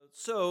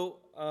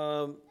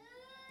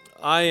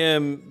I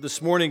am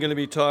this morning going to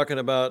be talking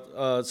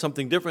about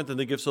something different than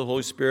the gifts of the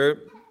Holy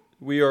Spirit.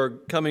 We are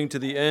coming to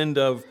the end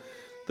of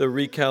the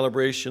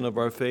recalibration of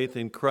our faith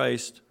in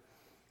Christ.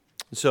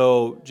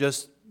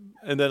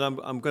 And then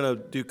I'm going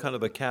to do kind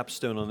of a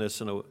capstone on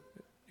this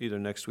either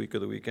next week or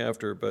the week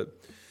after.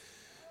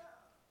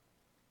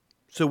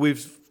 So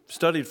we've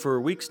studied for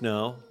weeks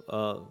now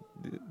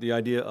the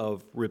idea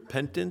of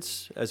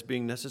repentance as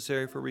being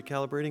necessary for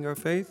recalibrating our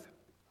faith.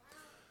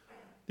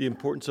 The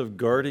importance of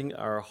guarding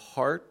our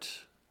heart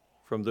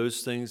from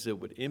those things that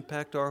would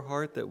impact our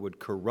heart, that would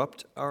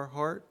corrupt our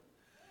heart.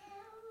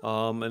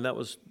 And that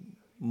was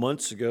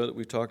months ago that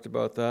we talked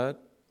about that.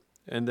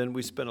 And then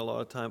we spent a lot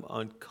of time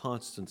on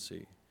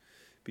constancy,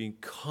 being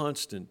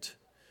constant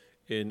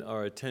in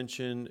our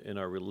attention, in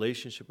our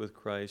relationship with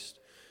Christ,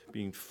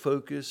 being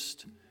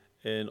focused,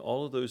 and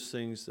all of those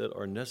things that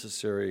are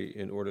necessary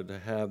in order to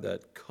have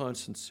that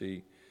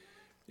constancy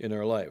in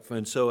our life.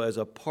 And so as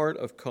a part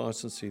of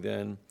constancy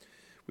then,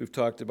 we've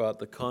talked about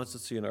the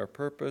constancy in our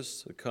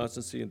purpose, the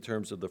constancy in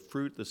terms of the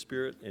fruit of the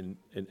Spirit and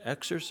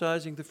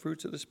exercising the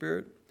fruits of the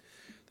Spirit,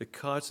 the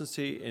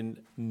constancy in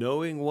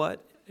knowing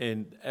what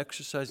and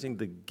exercising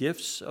the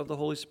gifts of the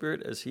Holy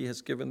Spirit as He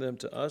has given them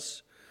to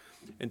us.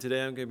 And today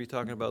I'm going to be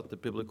talking about the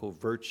biblical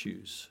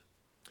virtues.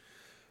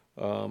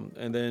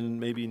 And then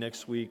maybe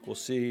next week we'll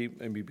see,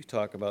 maybe we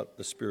talk about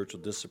the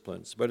spiritual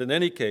disciplines. But in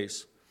any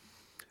case,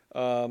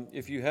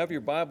 if you have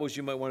your Bibles,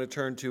 you might want to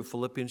turn to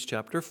Philippians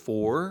chapter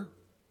 4.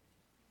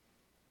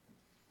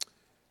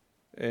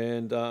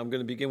 And I'm going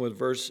to begin with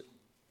verse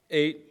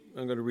 8.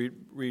 I'm going to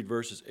read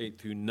verses 8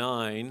 through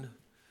 9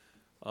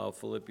 of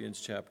Philippians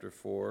chapter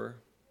 4.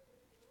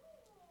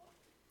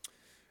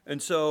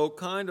 And so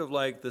kind of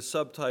like the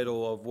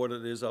subtitle of what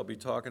it is I'll be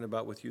talking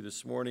about with you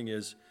this morning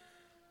is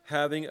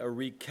having a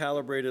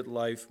recalibrated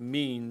life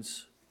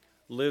means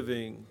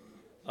living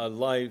a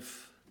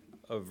life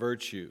of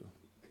virtue.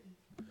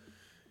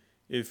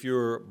 If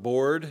you're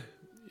bored,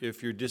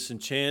 if you're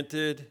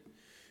disenchanted,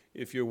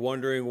 if you're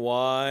wondering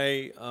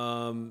why,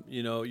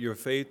 your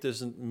faith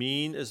doesn't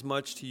mean as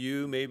much to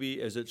you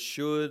maybe as it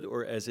should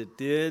or as it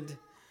did,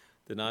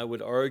 then I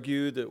would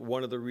argue that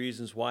one of the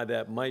reasons why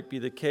that might be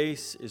the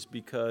case is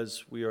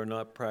because we are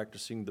not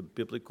practicing the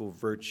biblical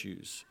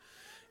virtues.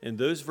 And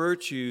those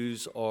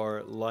virtues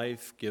are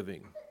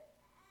life-giving.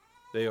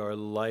 They are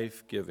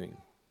life-giving.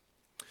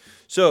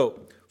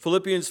 So,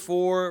 Philippians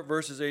 4,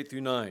 verses 8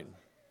 through 9.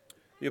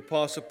 The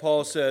Apostle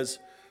Paul says,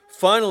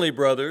 "Finally,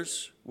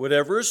 brothers,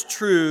 whatever is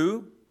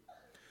true,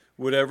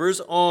 whatever is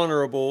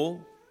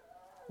honorable,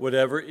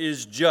 whatever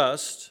is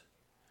just,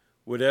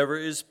 whatever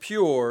is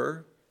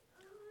pure,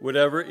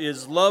 whatever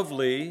is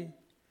lovely,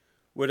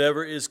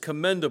 whatever is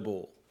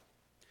commendable,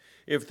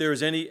 if there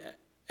is any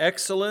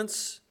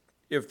excellence,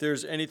 if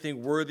there's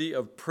anything worthy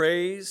of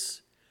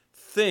praise,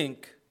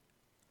 think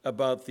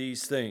about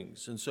these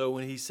things." And so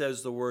when he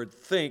says the word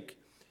think,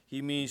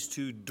 he means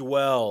to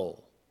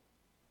dwell.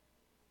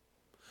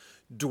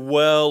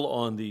 Dwell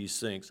on these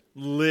things.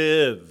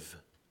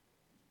 Live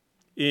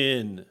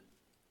in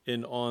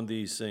and on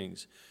these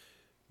things.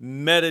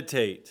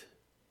 Meditate,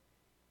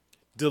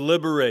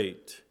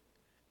 deliberate,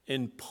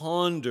 and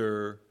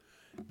ponder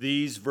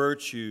these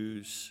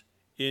virtues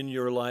in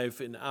your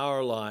life, in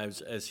our lives,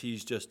 as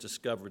he's just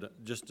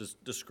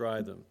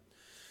described them.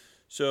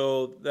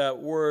 So that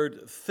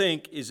word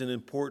think is an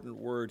important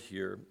word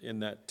here in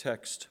that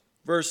text.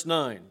 Verse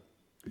 9.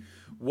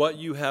 "What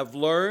you have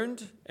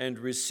learned and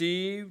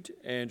received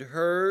and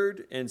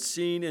heard and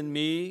seen in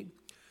me,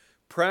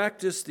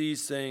 practice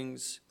these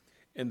things,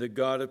 and the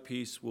God of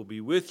peace will be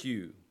with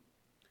you."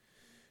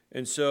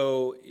 And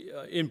so,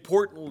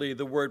 importantly,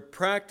 the word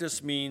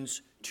practice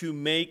means to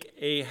make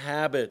a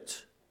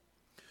habit,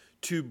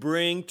 to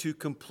bring to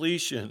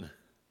completion,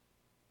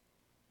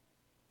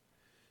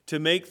 to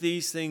make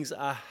these things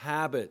a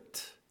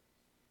habit,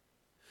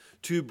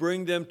 to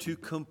bring them to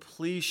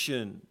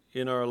completion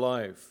in our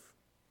life.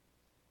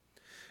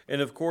 And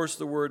of course,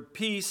 the word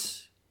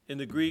peace in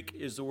the Greek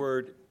is the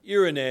word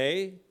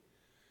eirene.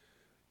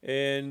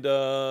 And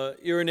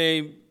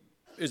eirene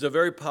is a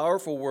very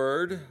powerful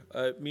word.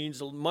 It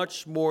means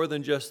much more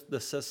than just the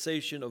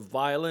cessation of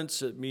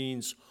violence. It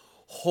means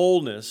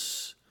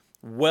wholeness,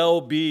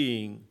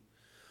 well-being,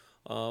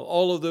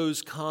 all of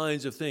those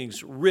kinds of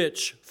things,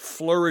 rich,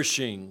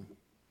 flourishing.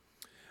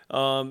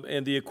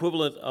 And the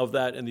equivalent of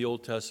that in the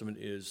Old Testament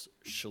is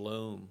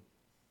shalom.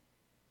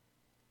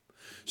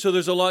 So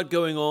there's a lot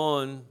going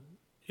on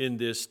in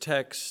this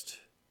text,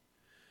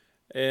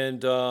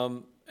 and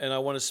I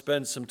want to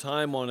spend some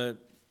time on it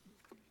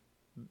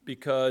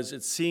because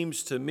it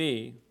seems to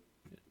me,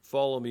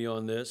 follow me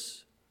on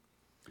this,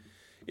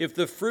 if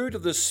the fruit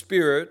of the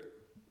Spirit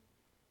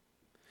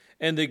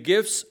and the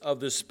gifts of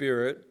the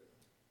Spirit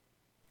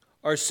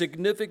are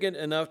significant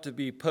enough to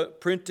be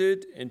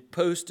printed and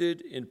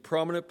posted in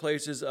prominent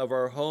places of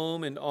our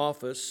home and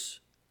office,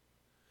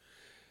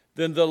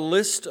 then the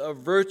list of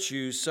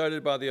virtues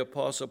cited by the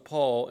Apostle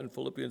Paul in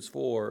Philippians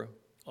 4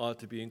 ought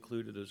to be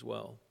included as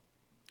well.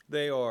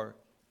 They are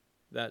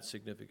that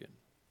significant.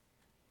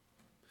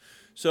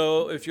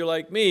 So if you're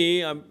like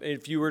me,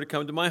 if you were to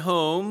come to my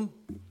home,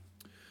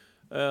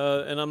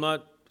 and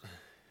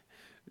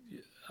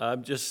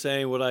I'm just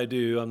saying what I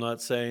do. I'm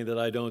not saying that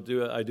I don't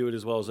do it. I do it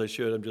as well as I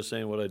should. I'm just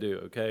saying what I do,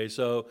 okay?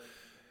 So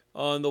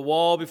on the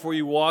wall before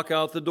you walk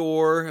out the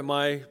door in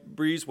my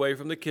breezeway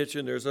from the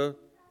kitchen, there's the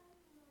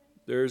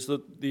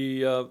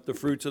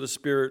fruits of the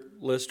Spirit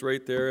list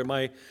right there. In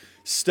my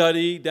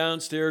study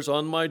downstairs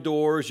on my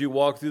door, as you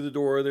walk through the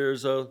door,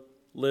 there's a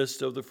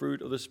list of the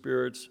fruit of the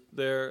Spirits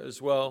there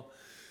as well.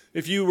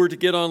 If you were to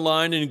get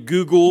online and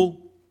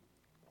Google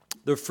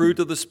the fruit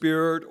of the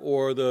Spirit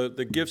or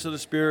the gifts of the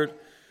Spirit,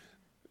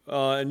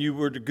 and you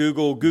were to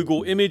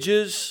Google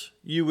images,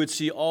 you would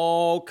see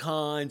all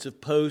kinds of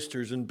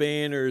posters and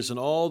banners and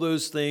all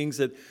those things.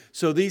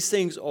 So these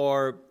things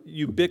are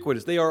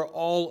ubiquitous. They are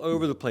all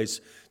over the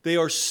place. They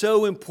are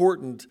so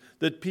important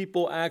that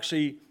people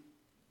actually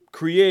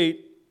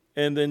create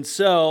and then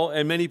sell,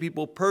 and many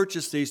people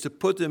purchase these to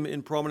put them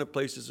in prominent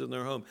places in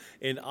their home.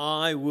 And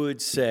I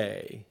would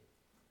say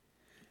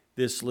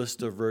this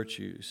list of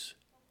virtues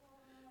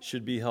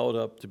should be held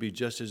up to be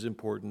just as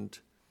important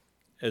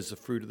as the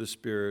fruit of the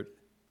Spirit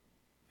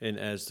and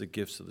as the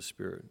gifts of the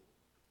Spirit.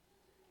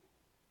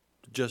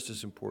 Just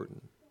as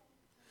important.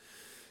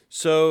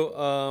 So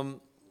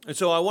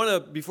I want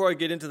to, before I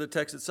get into the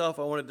text itself,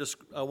 I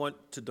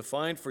want to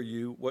define for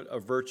you what a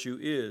virtue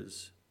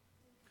is.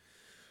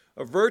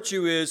 A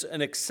virtue is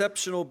an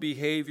exceptional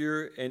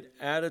behavior and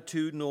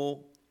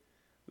attitudinal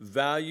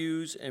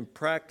values and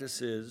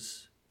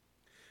practices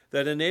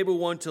that enable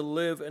one to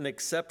live an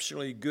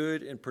exceptionally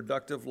good and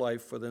productive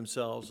life for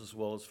themselves as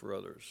well as for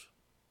others.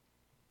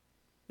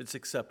 It's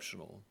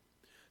exceptional.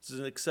 It's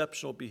an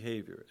exceptional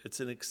behavior. It's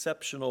an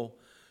exceptional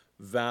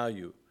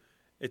value.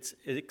 It's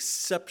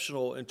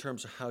exceptional in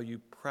terms of how you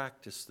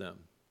practice them.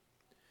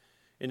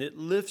 And it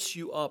lifts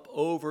you up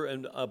over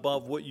and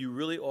above what you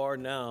really are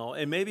now,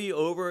 and maybe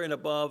over and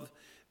above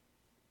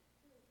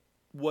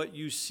what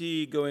you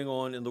see going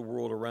on in the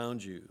world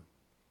around you.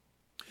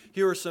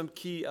 Here are some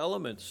key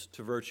elements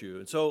to virtue.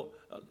 And so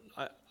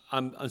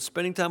I'm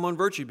spending time on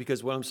virtue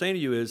because what I'm saying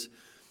to you is,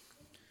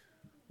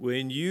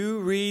 when you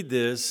read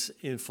this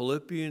in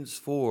Philippians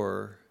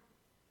 4,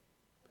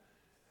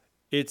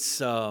 it's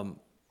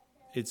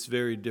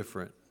very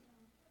different.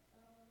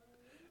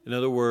 In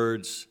other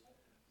words,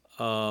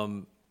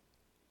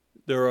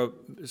 there are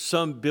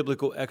some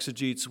biblical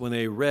exegetes when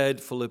they read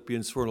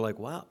Philippians 4, like,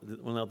 wow,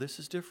 well, now this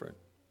is different.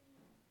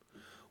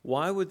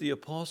 Why would the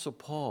Apostle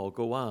Paul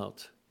go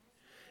out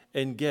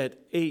and get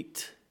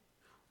 8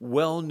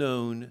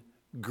 well-known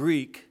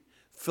Greek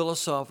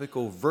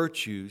philosophical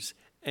virtues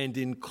and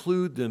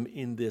include them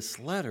in this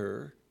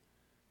letter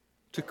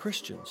to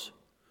Christians?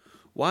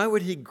 Why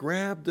would he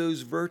grab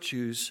those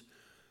virtues,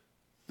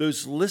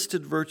 those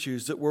listed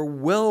virtues that were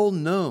well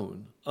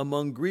known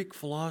among Greek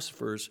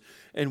philosophers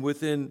and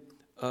within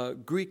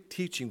Greek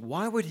teaching?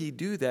 Why would he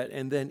do that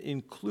and then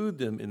include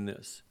them in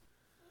this?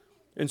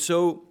 And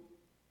so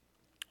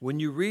when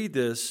you read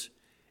this,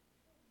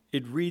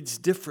 it reads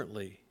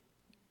differently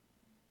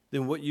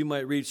than what you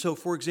might read. So,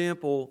 for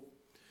example,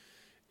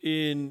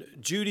 in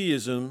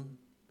Judaism,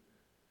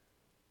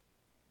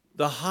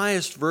 the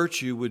highest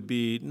virtue would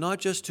be not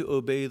just to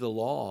obey the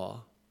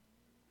law.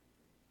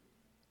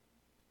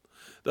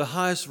 The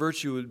highest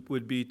virtue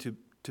would be to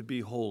be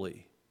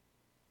holy,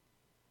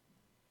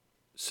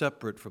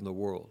 separate from the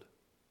world.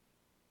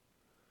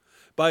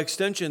 By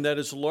extension, that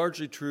is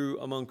largely true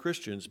among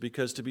Christians,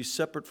 because to be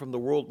separate from the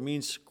world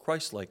means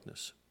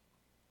Christ-likeness.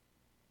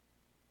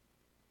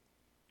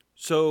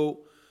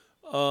 So,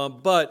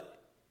 but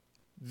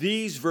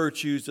these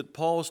virtues that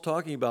Paul is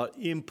talking about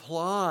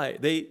imply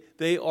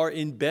they are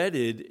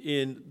embedded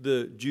in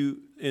the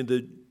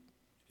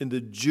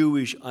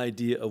Jewish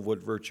idea of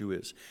what virtue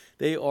is.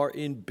 They are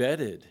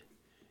embedded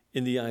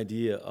in the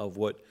idea of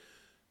what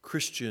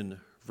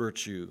Christian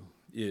virtue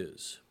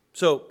is.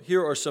 So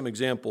here are some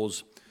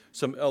examples,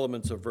 some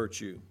elements of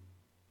virtue.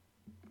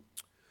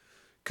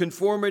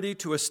 Conformity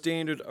to a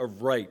standard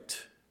of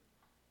right.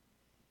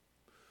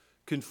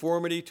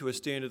 Conformity to a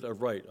standard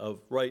of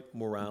right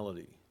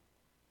morality.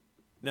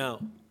 Now,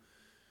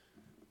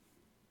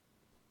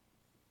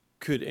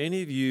 could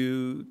any of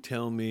you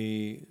tell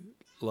me,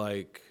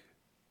 like,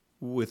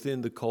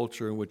 within the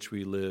culture in which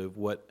we live,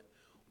 what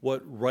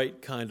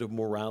right kind of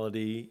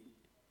morality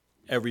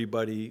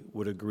everybody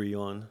would agree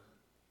on?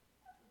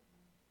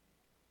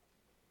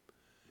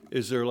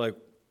 Is there, like,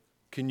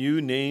 can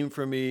you name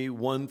for me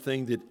one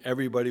thing that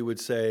everybody would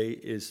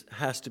say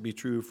has to be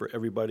true for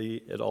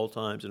everybody at all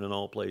times and in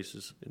all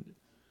places?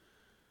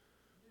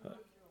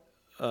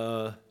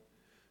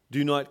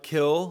 Do not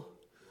kill.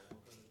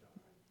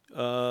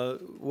 Well,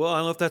 I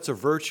don't know if that's a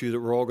virtue that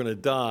we're all going to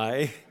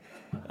die.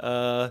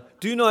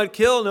 Do not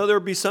kill. No, there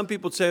would be some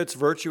people who say it's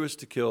virtuous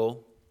to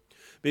kill.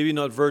 Maybe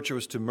not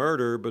virtuous to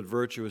murder, but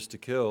virtuous to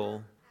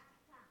kill.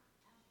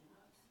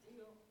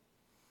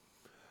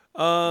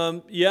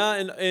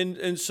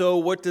 And so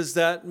what does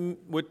that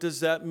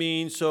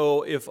mean?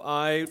 So if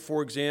I,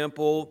 for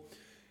example,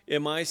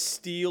 am I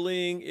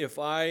stealing? If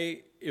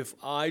I if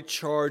I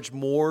charge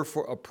more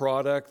for a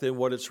product than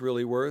what it's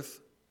really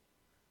worth?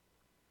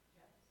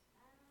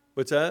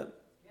 What's that?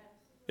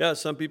 Yeah,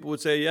 some people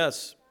would say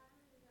yes.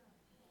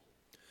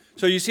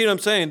 So you see what I'm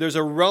saying? There's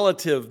a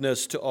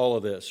relativeness to all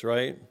of this,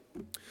 right?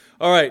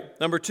 All right,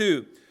 number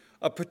 2,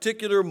 a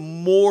particular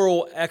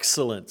moral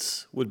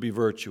excellence would be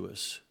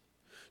virtuous.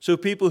 So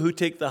people who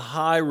take the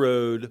high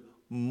road,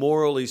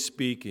 morally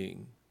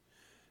speaking,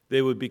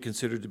 they would be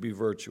considered to be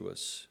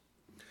virtuous.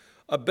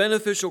 A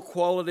beneficial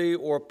quality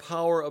or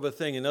power of a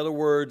thing. In other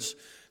words,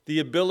 the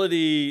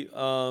ability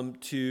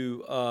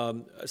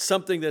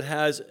something that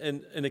has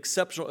an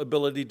exceptional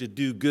ability to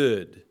do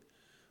good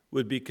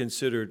would be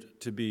considered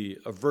to be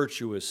a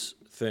virtuous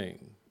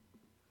thing.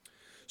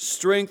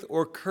 Strength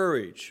or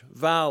courage,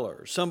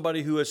 valor,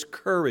 somebody who has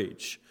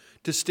courage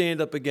to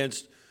stand up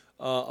against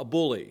a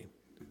bully,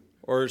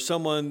 or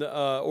someone,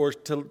 or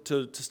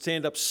to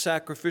stand up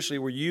sacrificially,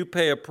 where you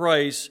pay a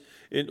price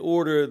in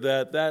order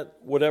that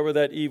whatever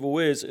that evil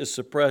is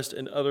suppressed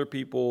and other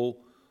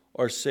people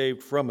are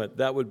saved from it.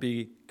 That would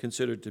be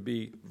considered to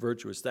be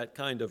virtuous, that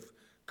kind of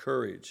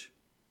courage.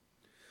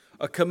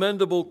 A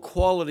commendable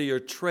quality or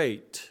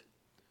trait,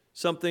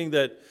 something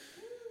that,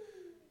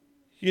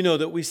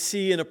 that we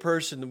see in a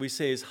person that we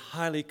say is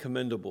highly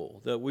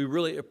commendable, that we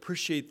really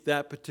appreciate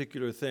that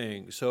particular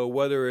thing. So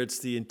whether it's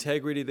the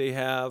integrity they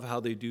have, how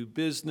they do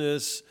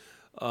business,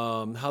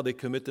 how they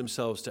commit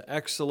themselves to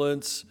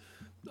excellence,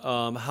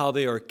 how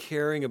they are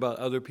caring about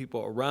other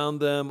people around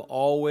them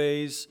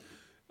always,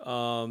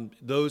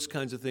 those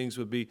kinds of things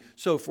would be.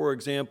 So for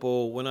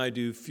example, when I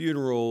do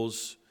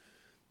funerals,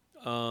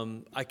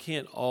 I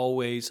can't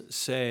always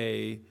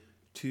say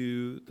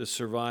to the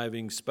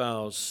surviving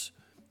spouse,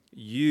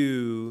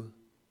 you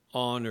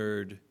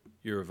honored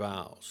your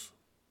vows.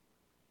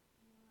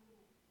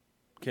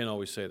 Can't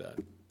always say that.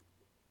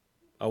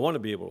 I want to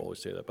be able to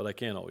always say that, but I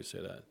can't always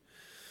say that.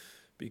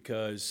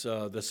 Because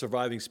the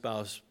surviving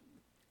spouse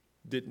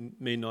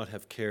may not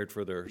have cared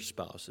for their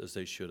spouse as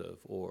they should have,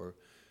 or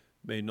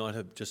may not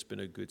have just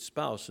been a good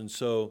spouse. And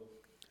so,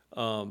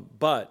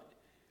 but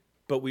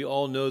we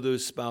all know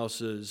those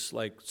spouses,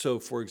 so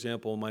for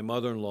example, my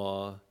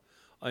mother-in-law,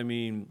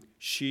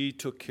 she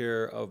took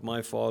care of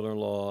my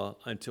father-in-law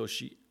until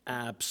she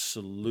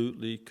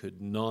absolutely could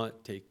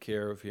not take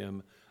care of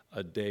him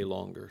a day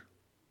longer.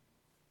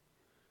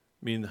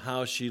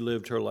 How she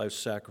lived her life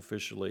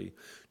sacrificially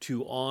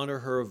to honor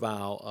her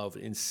vow of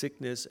in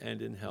sickness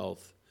and in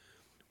health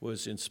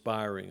was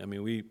inspiring.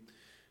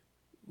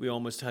 We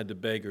almost had to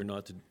beg her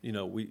not to,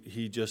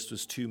 he just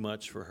was too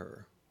much for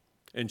her.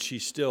 And she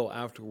still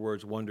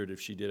afterwards wondered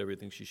if she did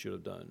everything she should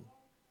have done.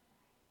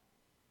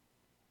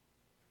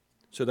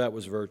 So that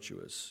was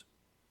virtuous.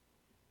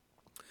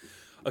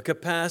 A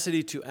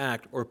capacity to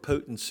act or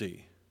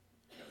potency.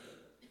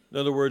 In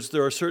other words,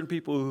 there are certain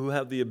people who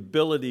have the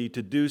ability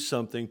to do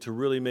something to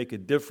really make a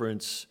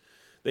difference.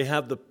 They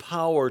have the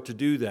power to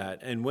do that.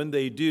 And when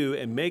they do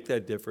and make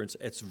that difference,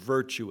 it's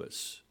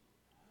virtuous.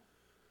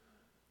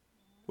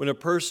 When a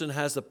person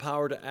has the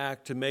power to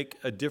act, to make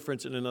a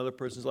difference in another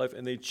person's life,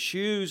 and they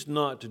choose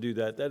not to do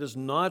that, that is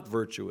not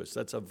virtuous.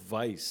 That's a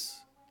vice.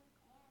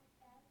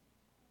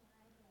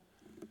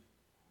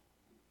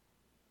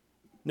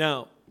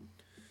 Now,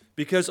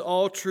 because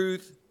all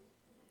truth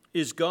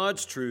is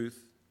God's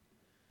truth,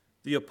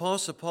 the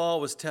Apostle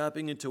Paul was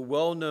tapping into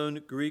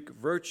well-known Greek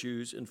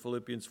virtues in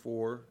Philippians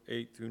 4,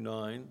 8 through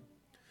 9,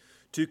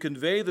 to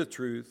convey the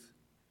truth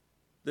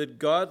that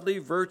godly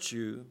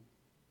virtue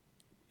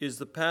is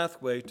the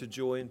pathway to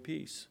joy and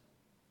peace.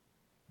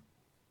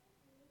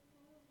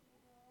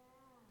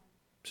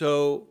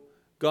 So,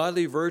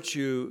 godly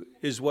virtue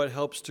is what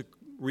helps to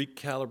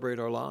recalibrate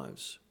our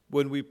lives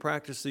when we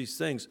practice these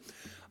things.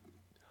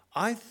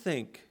 I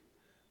think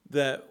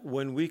that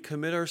when we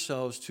commit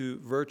ourselves to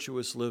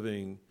virtuous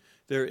living,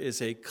 there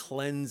is a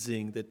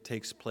cleansing that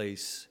takes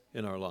place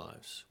in our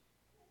lives.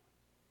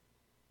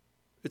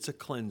 It's a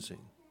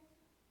cleansing.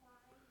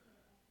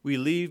 We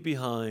leave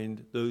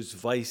behind those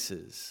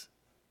vices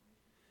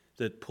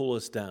that pull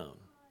us down,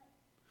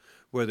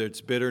 whether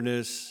it's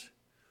bitterness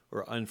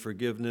or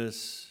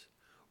unforgiveness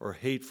or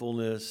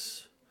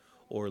hatefulness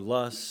or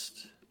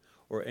lust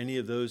or any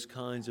of those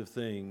kinds of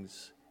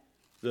things.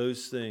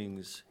 Those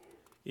things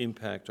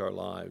impact our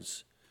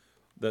lives,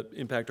 that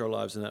impact our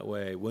lives in that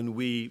way. When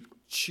we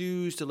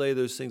choose to lay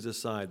those things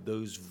aside,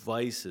 those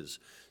vices,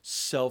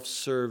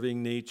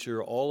 self-serving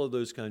nature, all of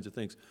those kinds of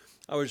things.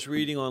 I was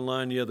reading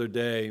online the other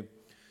day,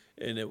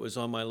 and it was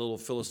on my little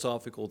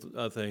philosophical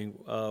thing,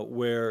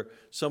 where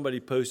somebody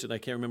posted, I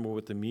can't remember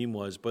what the meme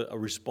was, but a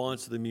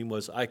response to the meme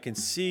was, I can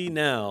see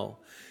now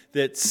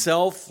that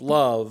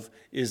self-love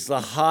is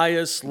the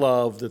highest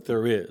love that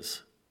there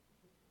is.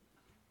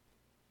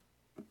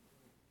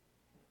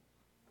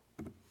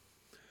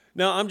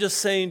 Now, I'm just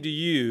saying to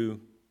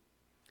you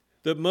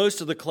that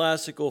most of the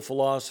classical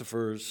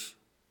philosophers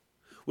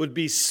would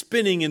be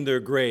spinning in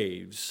their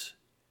graves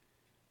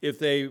if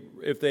they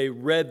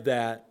read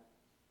that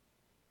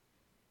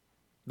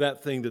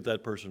thing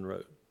that person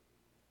wrote.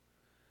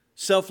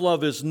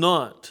 Self-love is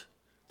not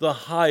the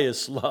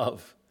highest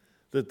love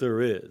that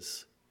there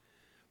is.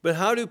 But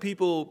how do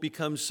people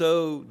become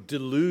so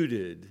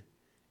deluded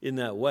in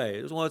that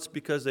way? Well, it's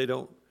because they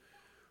don't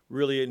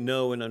really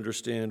know and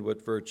understand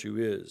what virtue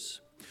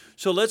is.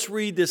 So let's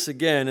read this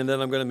again, and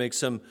then I'm going to make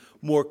some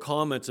more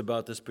comments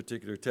about this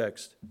particular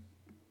text.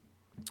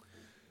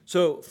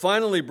 So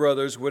finally,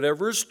 brothers,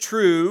 whatever is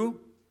true,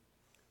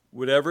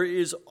 whatever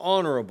is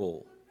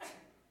honorable,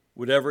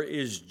 whatever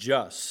is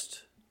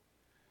just,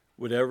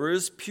 whatever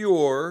is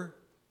pure,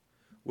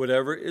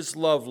 whatever is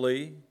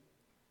lovely,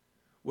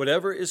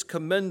 whatever is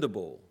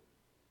commendable,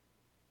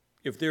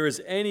 if there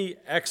is any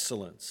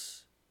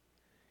excellence,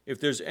 if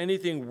there's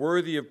anything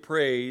worthy of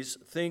praise,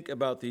 think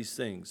about these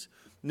things.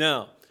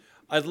 Now,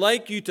 I'd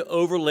like you to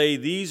overlay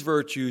these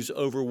virtues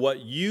over what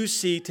you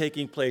see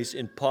taking place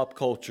in pop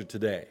culture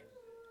today.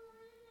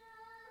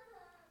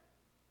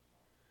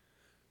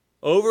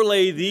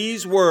 Overlay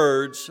these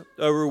words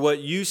over what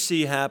you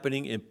see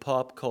happening in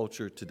pop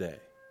culture today.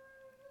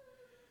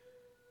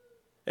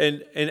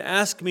 And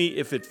ask me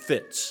if it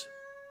fits.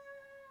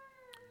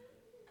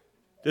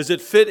 Does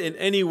it fit in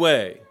any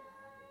way?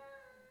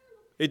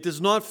 It does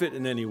not fit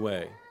in any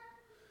way.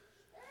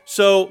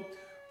 So,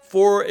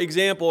 for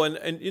example,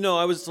 and you know,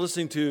 I was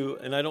listening to,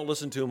 and I don't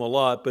listen to him a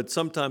lot, but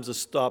sometimes a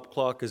stop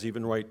clock is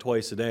even right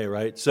twice a day,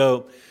 right?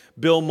 So,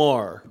 Bill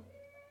Maher.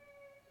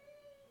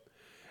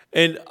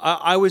 And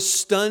I was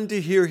stunned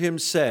to hear him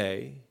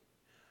say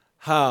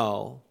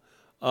how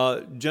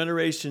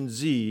Generation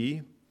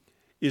Z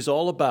is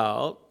all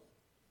about,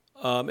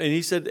 and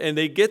he said, and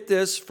they get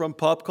this from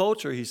pop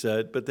culture, he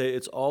said, but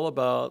it's all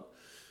about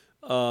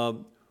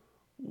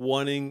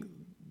wanting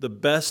the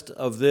best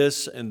of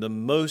this and the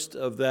most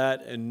of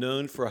that, and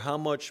known for how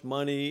much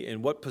money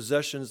and what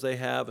possessions they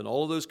have and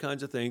all of those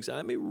kinds of things.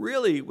 I mean,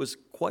 really, it was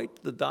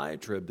quite the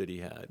diatribe that he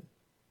had.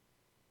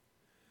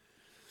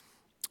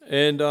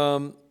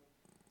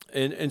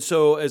 And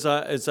so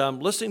as I'm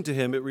listening to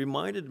him, it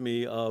reminded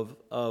me of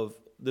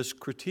this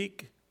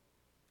critique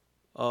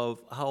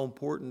of how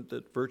important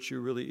that virtue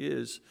really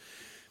is.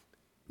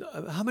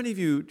 How many of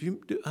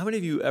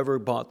you ever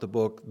bought the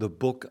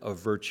Book of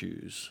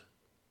Virtues?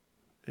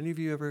 Any of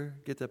you ever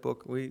get that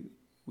book?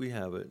 We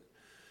have it.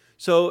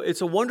 So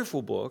it's a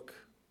wonderful book.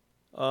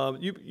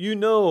 You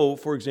know,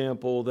 for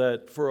example,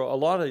 that for a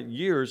lot of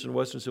years in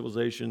Western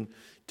civilization,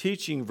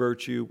 teaching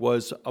virtue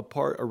was a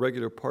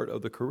regular part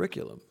of the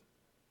curriculum.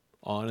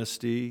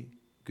 Honesty,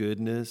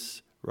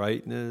 goodness,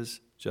 rightness,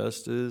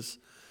 justice,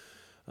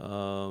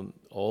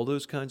 all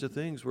those kinds of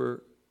things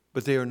were,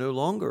 but they are no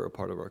longer a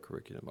part of our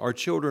curriculum. Our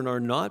children are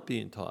not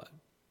being taught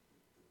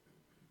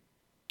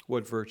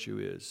what virtue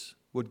is,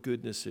 what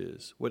goodness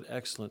is, what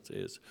excellence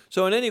is.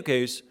 So in any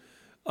case,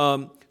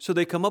 so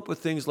they come up with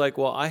things like,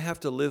 well, I have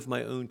to live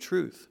my own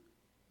truth.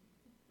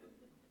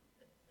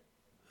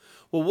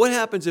 Well, what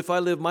happens if I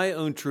live my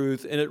own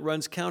truth and it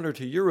runs counter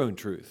to your own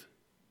truth?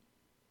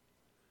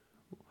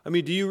 I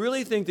mean, do you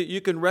really think that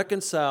you can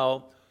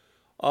reconcile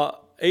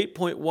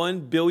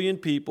 8.1 billion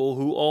people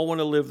who all want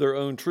to live their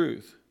own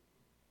truth?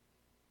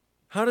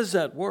 How does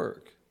that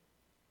work?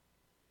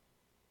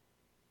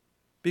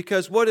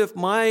 Because what if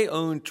my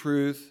own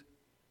truth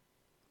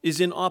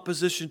is in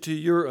opposition to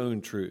your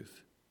own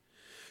truth?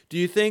 Do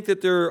you think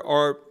that there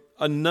are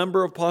a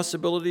number of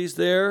possibilities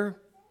there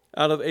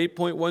out of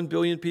 8.1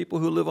 billion people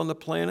who live on the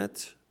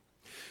planet?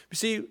 You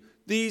see,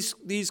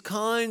 these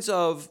kinds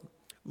of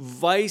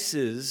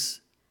vices,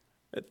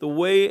 the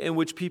way in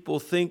which people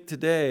think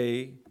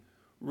today,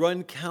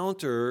 run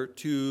counter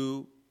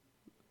to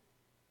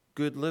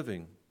good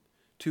living,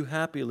 to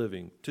happy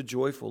living, to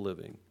joyful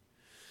living.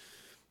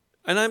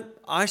 And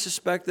I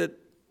suspect that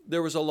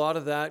there was a lot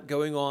of that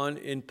going on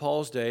in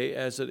Paul's day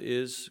as it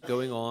is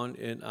going on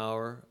in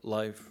our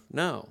life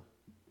now.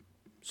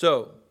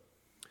 So,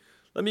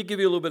 let me give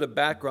you a little bit of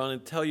background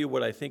and tell you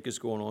what I think is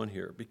going on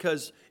here,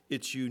 because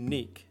it's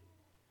unique.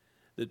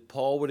 That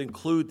Paul would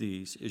include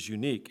these is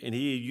unique. And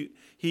he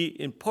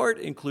in part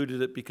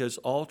included it because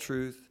all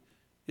truth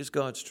is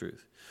God's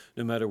truth.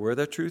 No matter where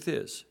that truth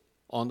is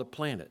on the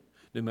planet,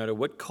 no matter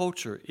what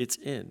culture it's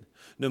in,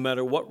 no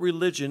matter what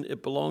religion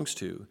it belongs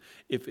to,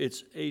 if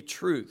it's a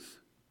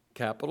truth,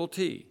 capital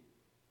T,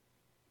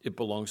 it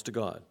belongs to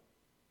God.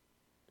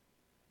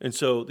 And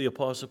so the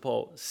Apostle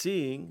Paul,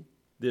 seeing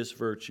this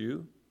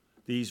virtue,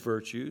 these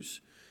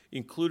virtues,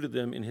 included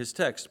them in his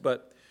text.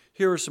 But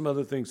here are some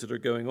other things that are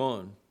going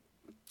on.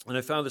 And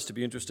I found this to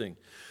be interesting.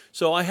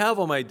 So I have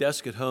on my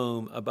desk at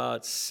home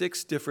about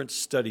 6 different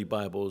study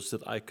Bibles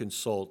that I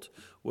consult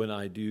when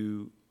I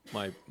do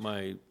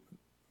my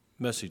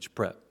message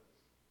prep.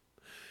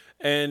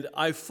 And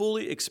I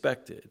fully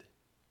expected.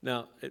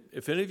 Now,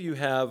 if any of you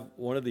have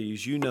one of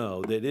these, you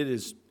know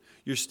that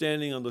you're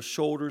standing on the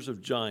shoulders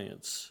of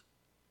giants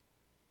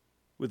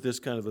with this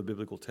kind of a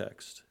biblical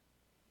text.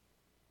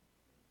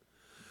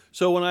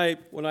 So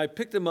when I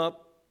picked them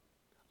up,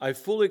 I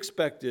fully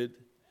expected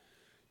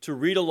to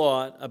read a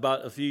lot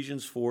about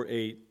Ephesians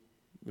 4:8,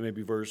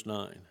 maybe verse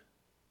 9.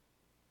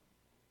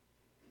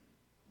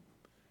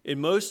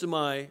 In most of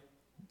my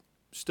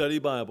study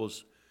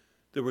Bibles,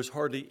 there was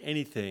hardly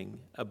anything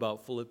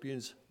about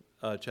Philippians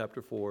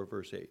chapter 4,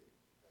 verse 8?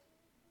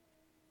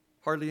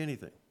 Hardly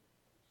anything.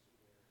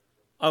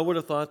 I would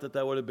have thought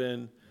that would have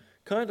been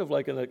kind of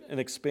like an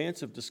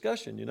expansive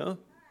discussion, you know?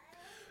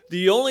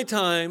 The only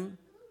time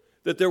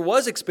that there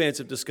was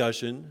expansive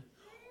discussion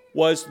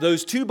was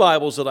those two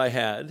Bibles that I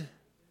had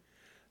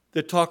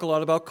that talk a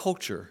lot about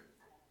culture.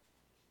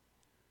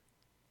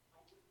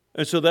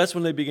 And so that's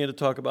when they began to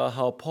talk about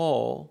how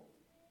Paul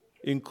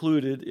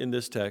included in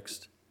this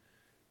text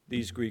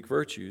these Greek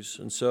virtues.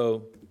 And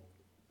so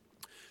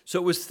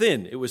it was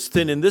thin. It was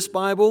thin in this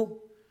Bible,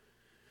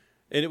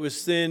 and it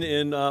was thin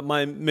in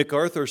my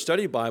MacArthur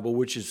Study Bible,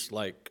 which is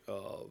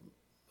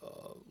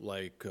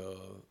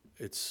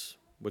it's,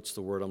 what's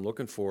the word I'm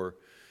looking for?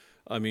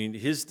 I mean,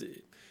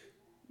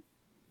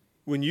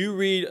 when you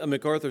read a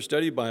MacArthur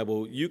Study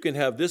Bible, you can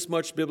have this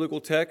much biblical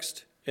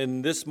text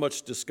and this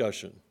much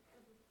discussion.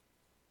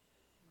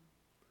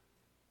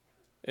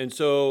 And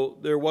so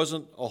there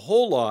wasn't a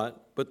whole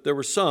lot, but there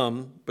were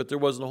some, but there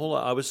wasn't a whole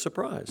lot. I was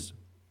surprised.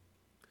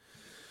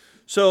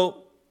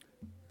 So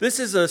this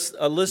is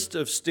a list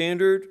of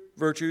standard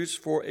virtues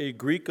for a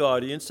Greek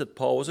audience that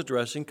Paul was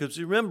addressing, because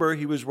remember,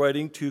 he was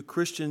writing to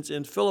Christians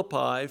in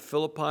Philippi.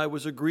 Philippi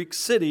was a Greek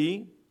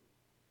city,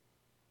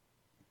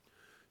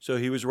 so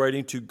he was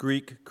writing to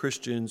Greek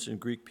Christians and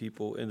Greek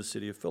people in the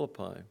city of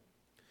Philippi.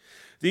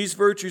 These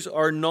virtues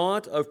are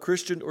not of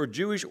Christian or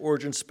Jewish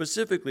origin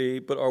specifically,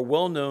 but are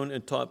well known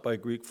and taught by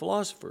Greek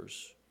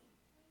philosophers.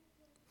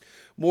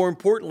 More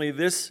importantly,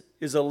 this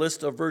is a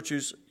list of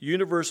virtues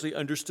universally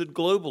understood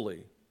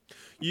globally.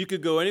 You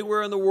could go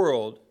anywhere in the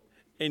world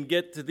and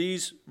get to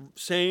these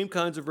same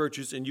kinds of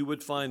virtues, and you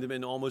would find them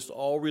in almost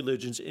all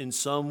religions in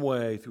some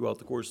way throughout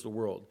the course of the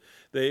world.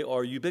 They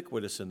are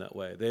ubiquitous in that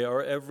way. They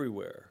are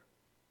everywhere.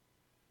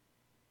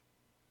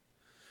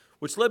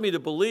 Which led me to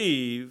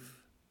believe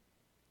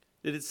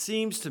that it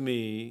seems to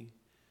me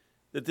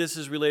that this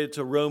is related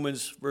to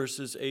Romans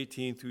verses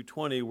 18 through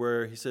 20,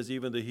 where he says,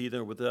 even the heathen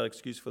are without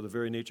excuse, for the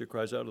very nature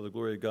cries out of the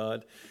glory of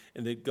God,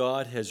 and that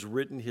God has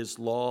written his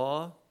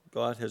law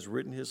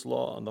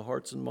on the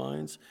hearts and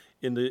minds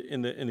in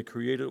the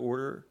created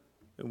order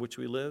in which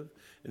we live.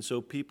 And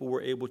so people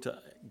were able to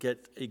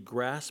get a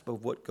grasp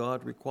of what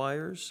God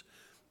requires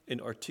and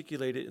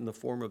articulate it in the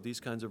form of these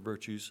kinds of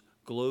virtues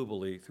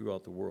globally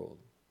throughout the world.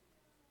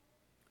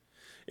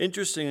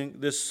 Interesting,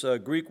 this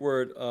Greek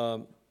word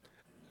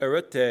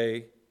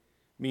arete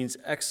means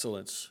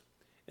excellence.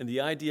 And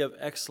the idea of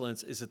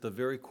excellence is at the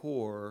very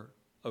core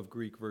of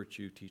Greek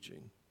virtue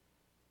teaching.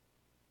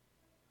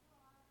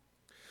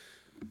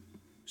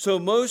 So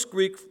most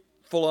Greek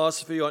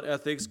philosophy on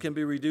ethics can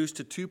be reduced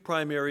to two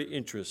primary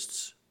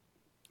interests.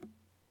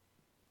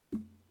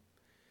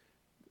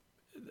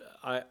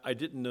 I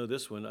didn't know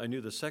this one. I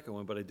knew the second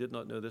one, but I did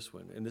not know this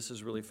one. And this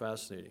is really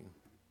fascinating.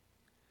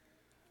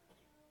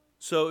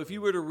 So if you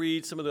were to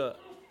read some of the,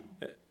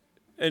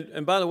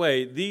 and by the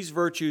way, these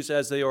virtues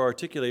as they are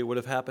articulated would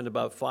have happened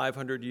about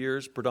 500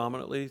 years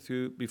predominantly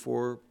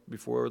before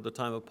the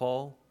time of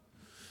Paul,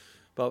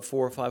 about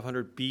 400 or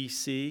 500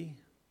 BC.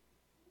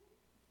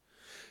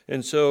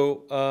 And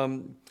so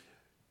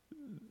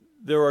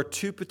there are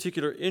two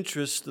particular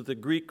interests that the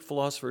Greek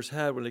philosophers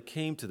had when it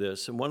came to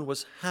this, and one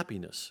was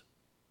happiness.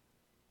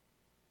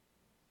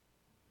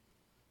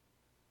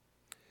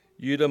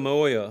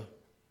 Eudaimonia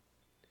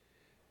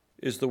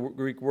is the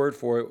Greek word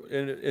for it,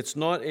 and it's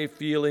not a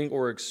feeling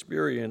or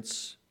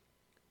experience,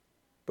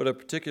 but a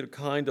particular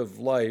kind of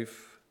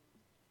life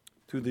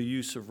through the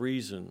use of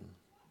reason.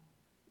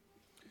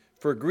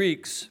 For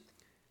Greeks,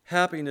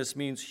 happiness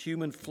means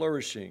human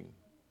flourishing,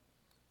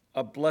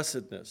 a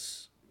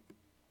blessedness.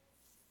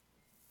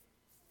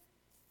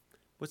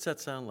 What's that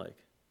sound like?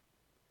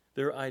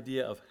 Their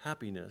idea of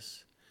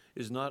happiness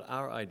is not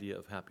our idea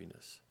of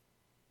happiness.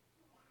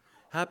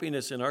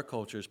 Happiness in our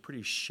culture is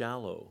pretty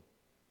shallow.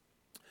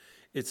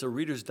 It's a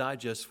Reader's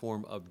Digest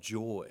form of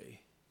joy.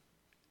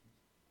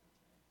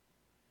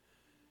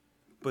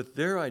 But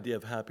their idea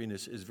of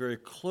happiness is very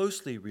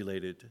closely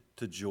related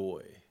to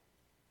joy.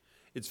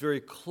 It's very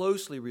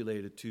closely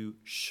related to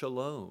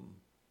shalom.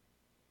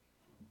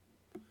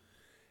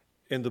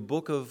 And the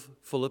book of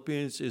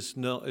Philippians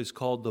is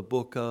called the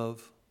book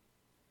of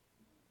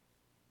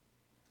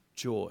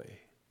joy.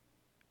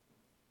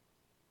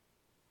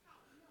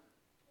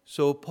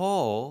 So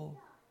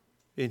Paul,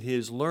 in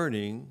his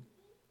learning,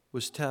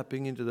 was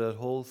tapping into that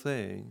whole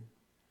thing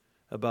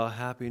about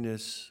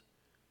happiness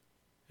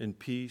and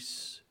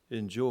peace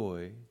and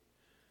joy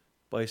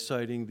by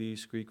citing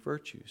these Greek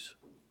virtues.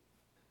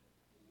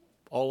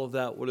 All of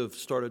that would have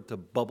started to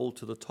bubble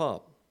to the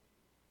top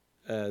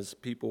as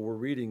people were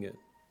reading it.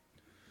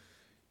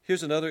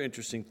 Here's another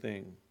interesting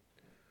thing.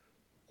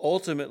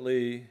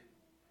 Ultimately,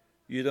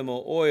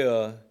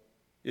 eudaimonia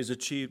is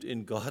achieved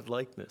in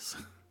God-likeness.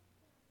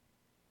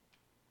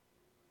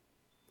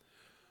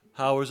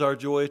 How is our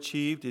joy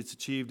achieved? It's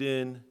achieved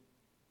in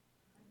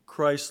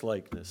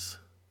Christ-likeness.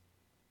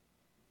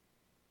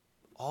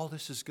 All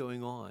this is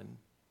going on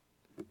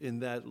in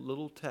that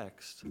little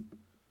text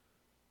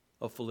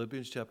of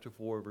Philippians chapter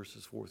 4,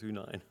 verses 4 through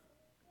 9.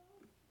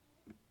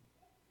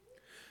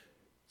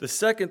 The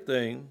second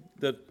thing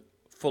that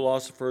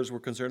philosophers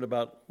were concerned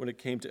about when it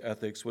came to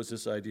ethics was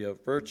this idea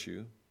of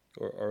virtue,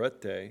 or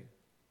arete.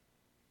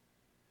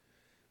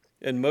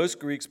 And most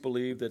Greeks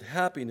believed that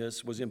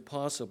happiness was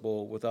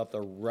impossible without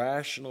the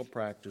rational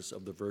practice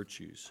of the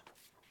virtues.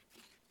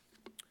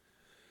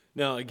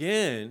 Now,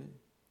 again,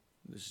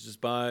 this is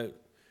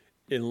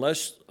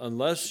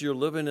unless you're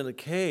living in a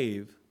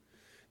cave,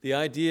 the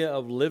idea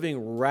of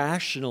living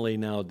rationally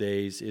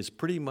nowadays is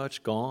pretty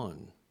much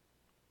gone.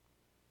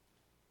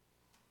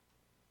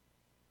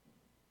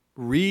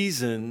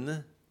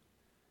 Reason,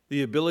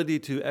 the ability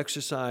to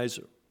exercise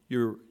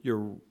your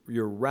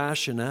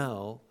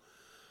rationale,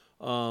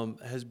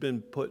 has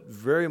been put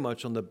very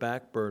much on the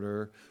back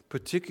burner,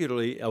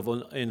 particularly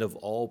of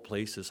all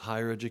places,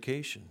 higher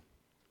education.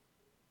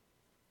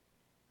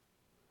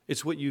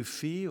 It's what you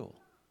feel.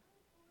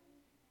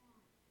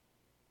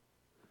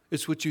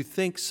 It's what you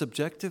think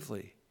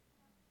subjectively.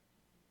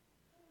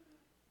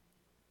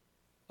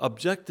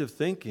 Objective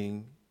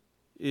thinking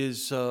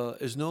is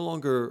no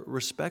longer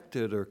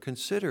respected or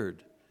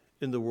considered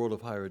in the world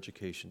of higher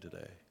education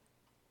today.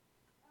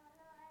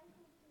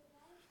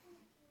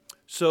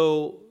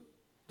 So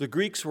the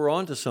Greeks were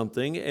onto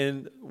something,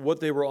 and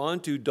what they were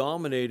onto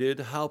dominated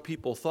how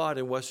people thought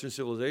in Western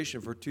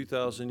civilization for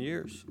 2,000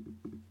 years,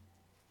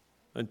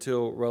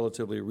 until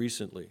relatively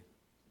recently.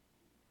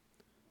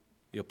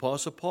 The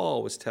Apostle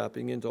Paul was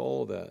tapping into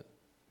all of that.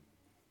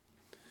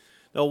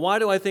 Now, why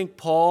do I think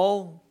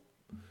Paul,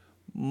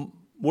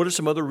 what are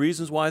some other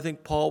reasons why I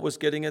think Paul was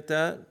getting at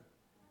that?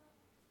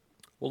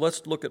 Well,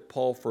 let's look at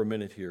Paul for a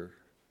minute here.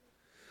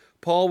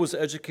 Paul was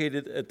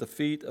educated at the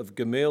feet of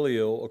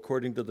Gamaliel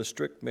according to the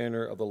strict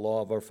manner of the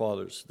law of our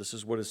fathers. This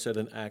is what is said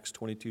in Acts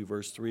 22,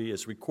 verse 3,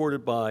 as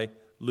recorded by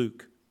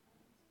Luke.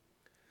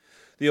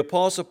 The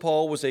Apostle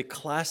Paul was a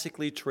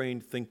classically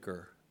trained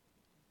thinker.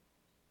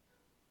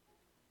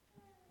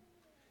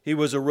 He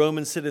was a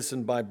Roman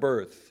citizen by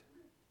birth.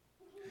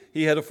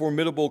 He had a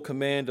formidable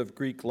command of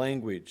Greek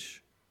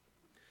language.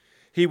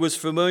 He was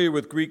familiar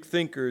with Greek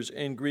thinkers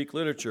and Greek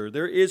literature.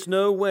 There is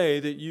no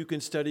way that you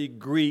can study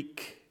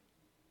Greek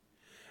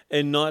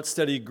and not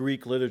study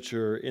Greek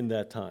literature in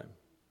that time.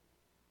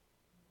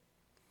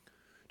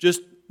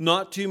 Just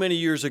not too many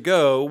years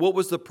ago, what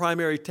was the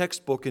primary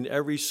textbook in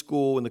every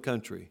school in the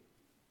country?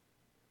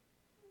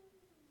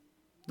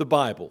 The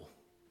Bible.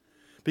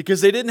 Because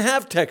they didn't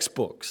have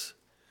textbooks.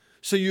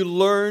 So you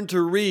learn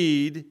to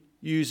read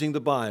using the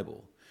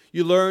Bible.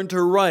 You learn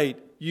to write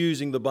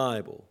using the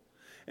Bible.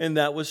 And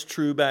that was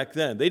true back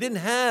then. They didn't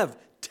have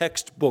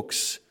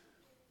textbooks.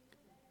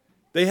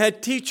 They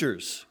had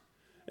teachers.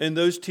 And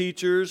those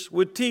teachers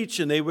would teach,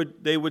 and they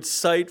would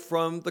cite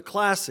from the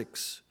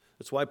classics.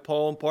 That's why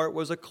Paul, in part,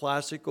 was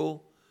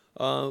classically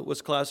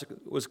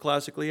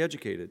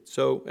educated.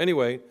 So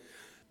anyway,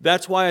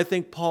 that's why I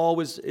think Paul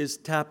is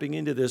tapping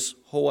into this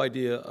whole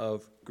idea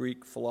of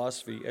Greek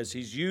philosophy as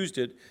he's used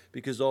it,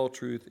 because all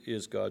truth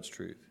is God's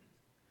truth.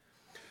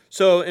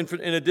 So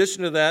in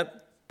addition to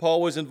that,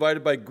 Paul was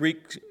invited by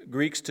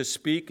Greeks to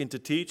speak and to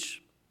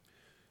teach.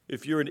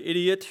 If you're an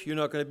idiot, you're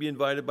not going to be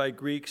invited by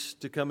Greeks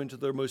to come into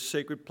their most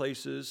sacred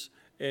places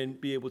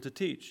and be able to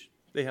teach.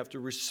 They have to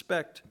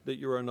respect that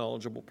you're a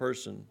knowledgeable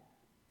person.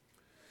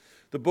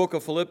 The book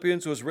of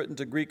Philippians was written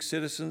to Greek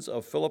citizens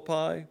of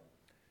Philippi,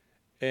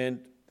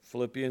 and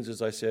Philippians,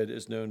 as I said,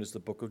 is known as the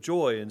book of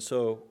joy, and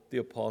so the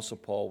Apostle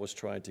Paul was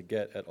trying to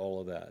get at all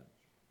of that.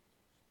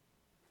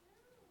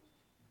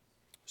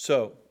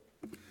 So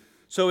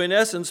in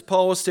essence,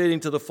 Paul was stating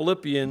to the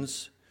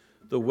Philippians,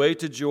 the way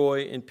to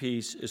joy and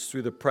peace is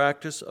through the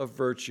practice of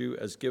virtue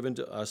as given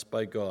to us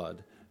by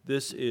God.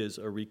 This is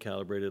a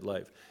recalibrated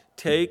life.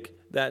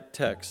 Take that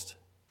text,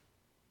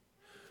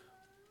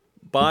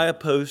 buy a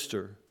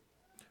poster,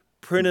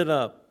 print it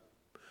up,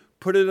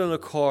 put it on a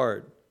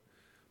card,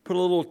 put a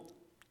little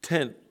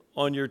tent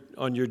on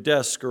your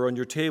desk or on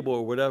your table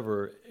or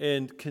whatever,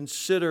 and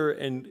consider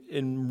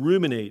and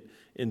ruminate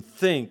and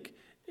think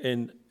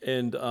and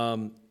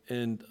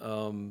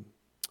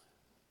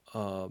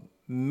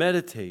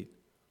meditate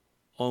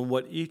on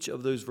what each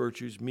of those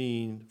virtues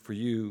mean for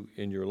you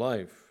in your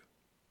life.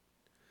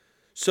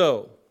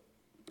 So,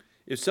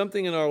 if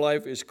something in our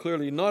life is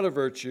clearly not a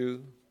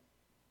virtue,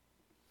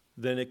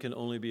 then it can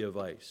only be a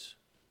vice.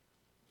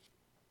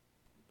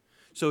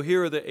 So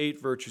here are the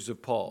 8 virtues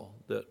of Paul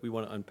that we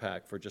want to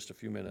unpack for just a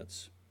few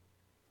minutes.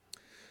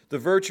 The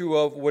virtue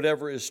of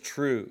whatever is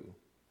true.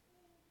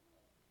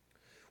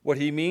 What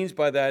he means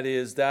by that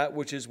is that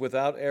which is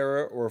without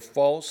error or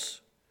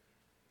false,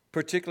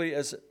 particularly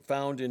as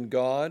found in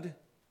God,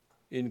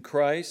 in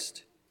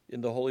Christ,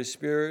 in the Holy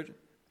Spirit,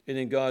 and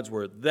in God's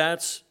Word.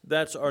 That's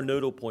our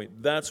nodal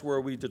point. That's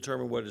where we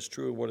determine what is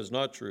true and what is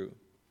not true.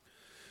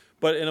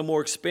 But in a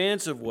more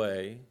expansive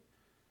way,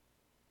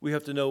 we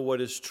have to know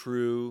what is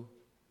true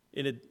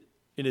in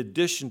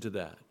addition to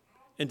that,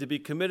 and to be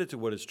committed to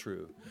what is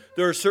true.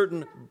 There are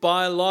certain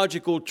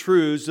biological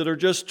truths that are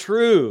just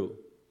true.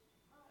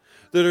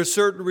 There are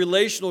certain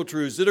relational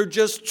truths that are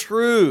just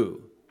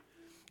true.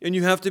 And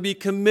you have to be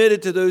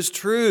committed to those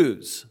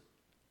truths.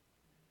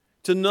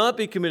 to not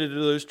be committed to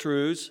those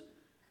truths,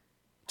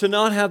 to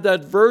not have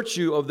that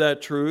virtue of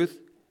that truth,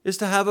 is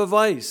to have a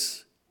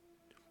vice.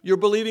 You're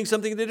believing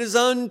something that is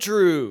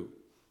untrue.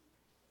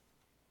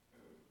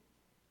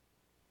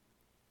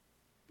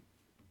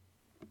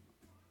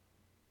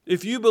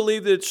 If you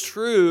believe that it's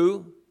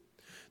true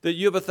that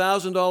you have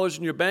 $1,000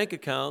 in your bank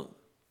account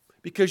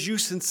because you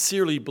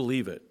sincerely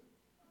believe it,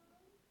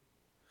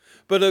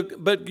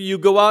 but you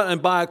go out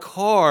and buy a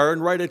car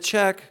and write a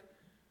check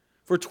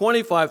for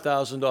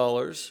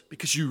 $25,000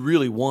 because you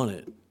really want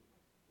it,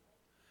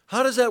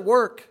 how does that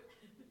work?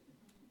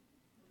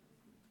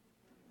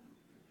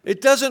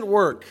 It doesn't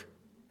work.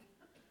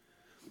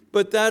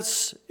 But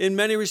that's, in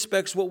many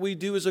respects, what we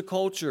do as a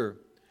culture.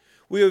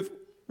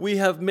 We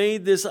have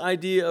made this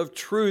idea of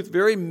truth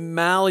very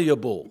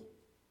malleable.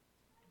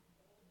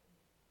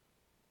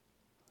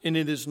 And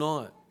it is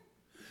not.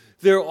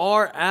 There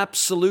are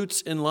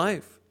absolutes in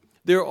life.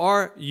 There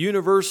are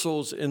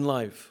universals in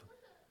life.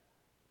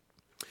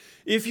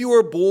 If you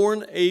are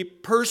born a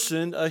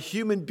person, a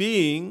human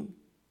being,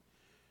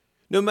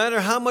 no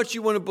matter how much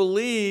you want to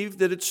believe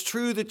that it's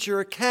true that you're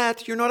a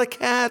cat, you're not a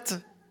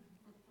cat.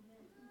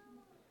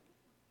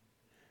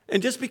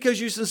 And just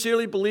because you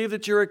sincerely believe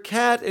that you're a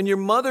cat and your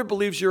mother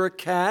believes you're a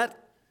cat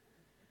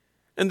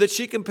and that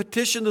she can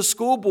petition the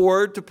school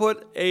board to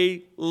put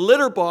a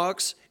litter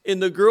box in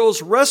the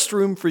girls'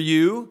 restroom for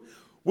you,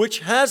 which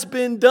has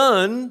been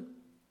done,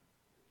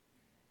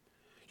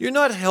 you're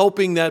not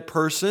helping that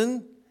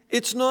person.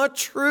 It's not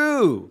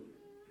true.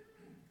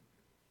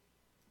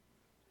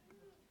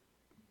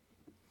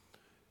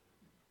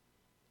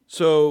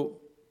 So,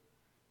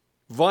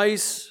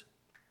 vice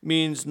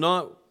means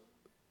not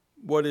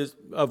what is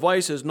a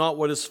vice is not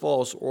what is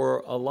false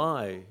or a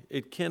lie.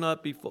 It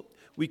cannot be.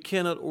 We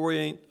cannot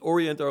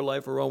orient our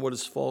life around what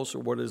is false or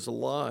what is a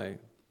lie.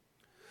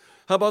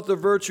 How about the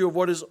virtue of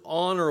what is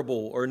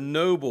honorable or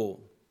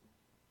noble?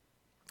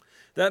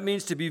 That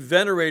means to be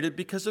venerated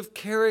because of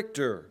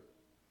character,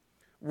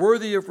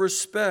 worthy of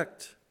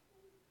respect.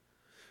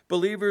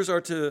 Believers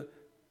are to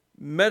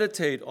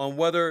meditate on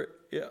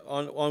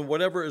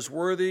whatever is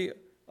worthy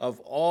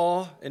of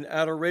awe and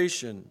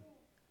adoration,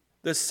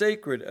 the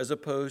sacred as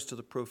opposed to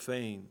the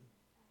profane.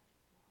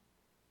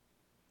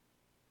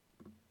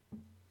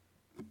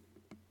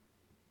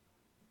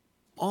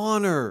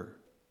 Honor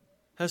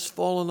has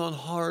fallen on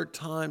hard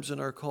times in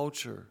our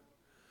culture.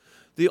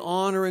 The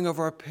honoring of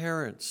our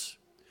parents,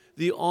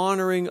 the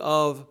honoring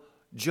of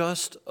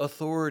just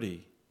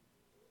authority,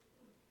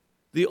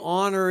 the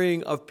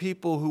honoring of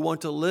people who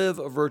want to live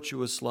a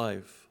virtuous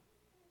life.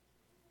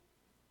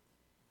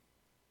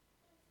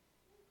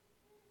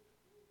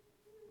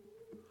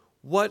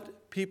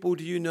 What people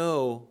do you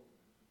know,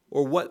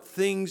 or what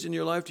things in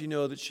your life do you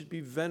know that should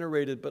be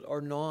venerated but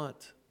are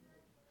not?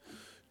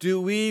 Do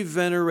we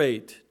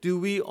venerate? Do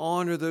we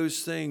honor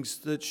those things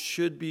that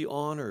should be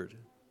honored?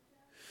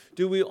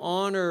 Do we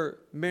honor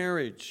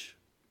marriage?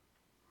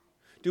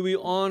 Do we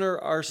honor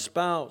our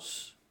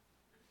spouse?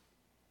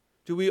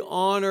 Do we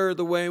honor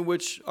the way in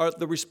which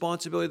the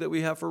responsibility that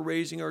we have for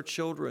raising our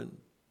children?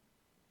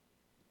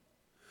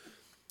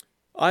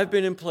 I've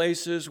been in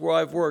places where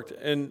I've worked,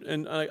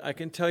 and I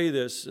can tell you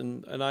this,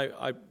 and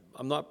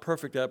I'm not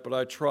perfect at it, but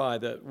I try,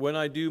 that when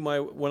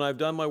I've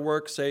done my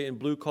work, say in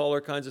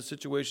blue-collar kinds of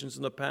situations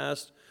in the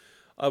past,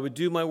 I would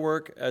do my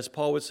work, as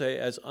Paul would say,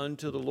 as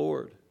unto the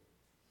Lord.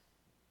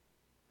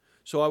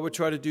 So I would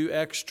try to do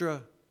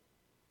extra,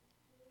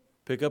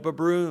 pick up a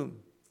broom,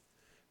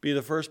 be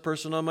the first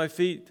person on my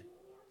feet,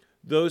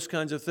 those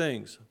kinds of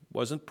things.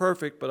 Wasn't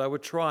perfect, but I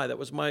would try. That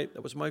was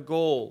my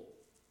goal.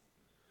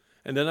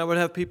 And then I would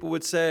have people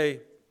would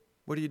say,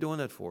 "What are you doing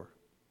that for?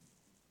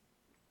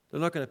 They're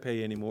not going to pay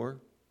you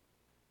anymore.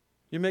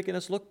 You're making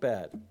us look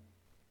bad.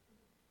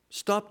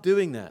 Stop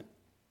doing that."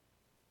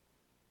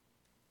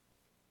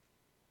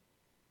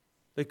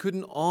 They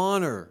couldn't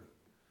honor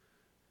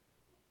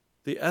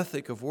the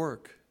ethic of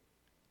work,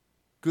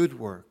 good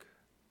work.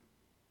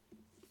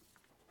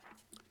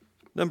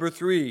 Number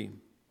 3,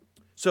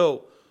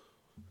 so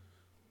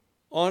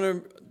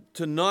honor.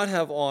 To not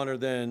have honor,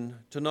 then,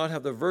 to not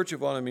have the virtue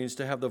of honor means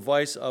to have the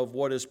vice of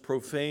what is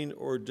profane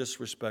or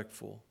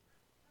disrespectful.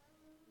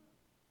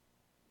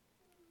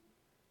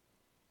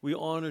 We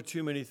honor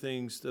too many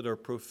things that are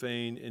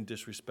profane and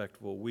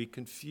disrespectful. We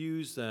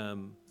confuse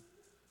them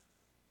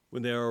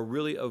when they are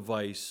really a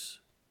vice.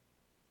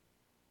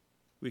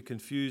 We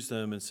confuse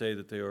them and say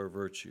that they are a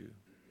virtue.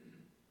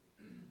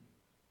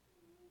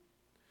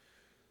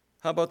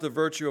 How about the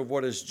virtue of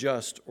what is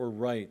just or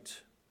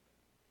right?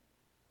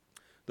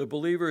 The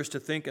believer is to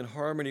think in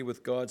harmony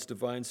with God's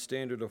divine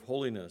standard of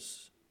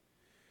holiness.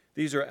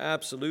 These are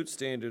absolute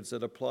standards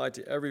that apply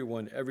to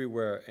everyone,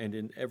 everywhere, and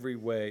in every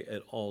way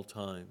at all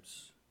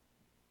times.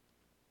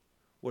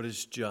 What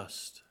is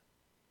just?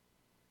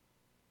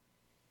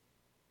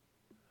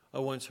 I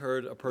once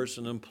heard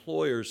an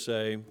employer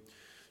say,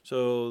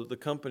 so the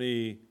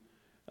company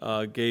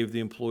gave the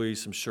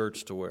employees some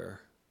shirts to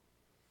wear.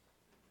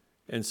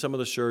 And some of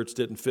the shirts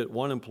didn't fit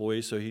one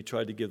employee, so he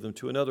tried to give them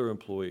to another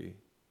employee.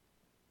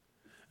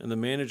 And the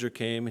manager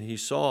came and he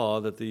saw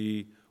that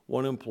the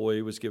one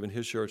employee was giving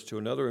his shirts to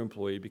another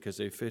employee because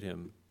they fit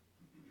him.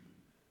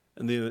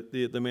 And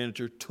the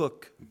manager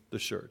took the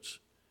shirts.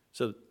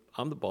 Said,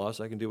 I'm the boss,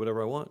 I can do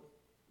whatever I want.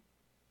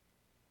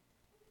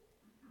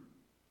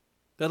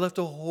 That left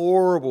a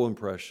horrible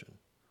impression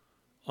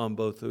on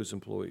both those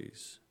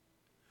employees.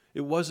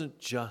 It wasn't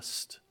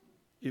just.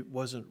 It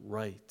wasn't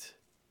right.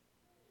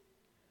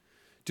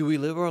 Do we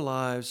live our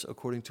lives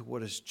according to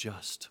what is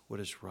just, what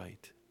is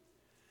right?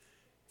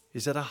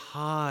 Is that a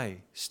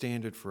high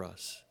standard for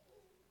us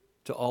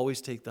to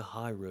always take the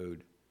high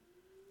road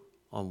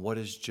on what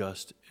is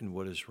just and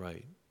what is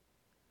right?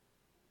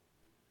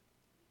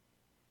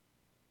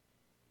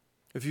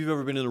 If you've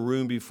ever been in a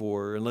room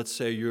before, and let's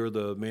say you're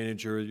the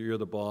manager, you're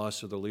the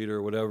boss or the leader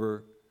or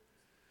whatever,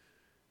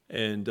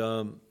 and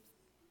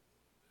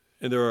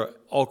there are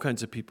all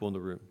kinds of people in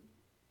the room.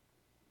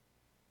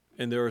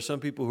 And there are some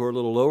people who are a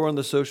little lower on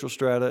the social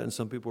strata and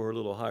some people who are a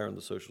little higher on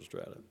the social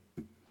strata.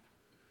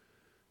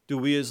 Do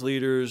we as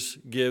leaders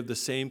give the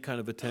same kind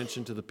of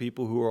attention to the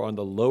people who are on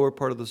the lower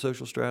part of the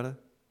social strata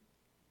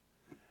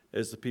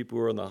as the people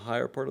who are on the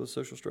higher part of the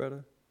social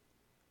strata?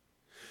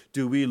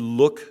 Do we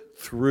look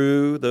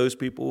through those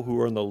people who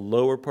are in the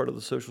lower part of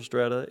the social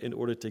strata in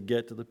order to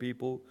get to the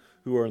people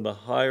who are in the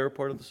higher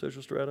part of the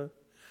social strata?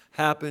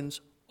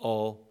 Happens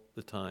all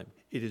the time.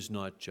 It is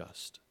not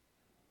just.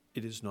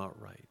 It is not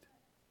right.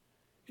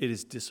 It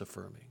is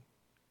disaffirming.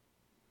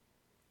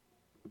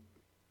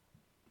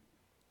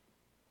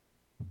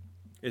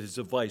 It is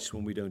a vice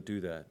when we don't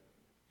do that.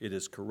 It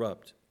is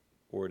corrupt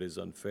or it is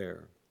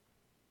unfair.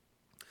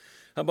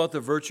 How about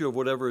the virtue of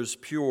whatever is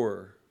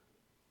pure?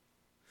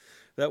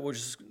 That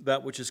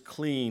which is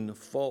clean,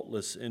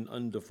 faultless, and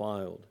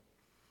undefiled.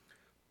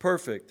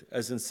 Perfect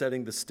as in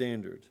setting the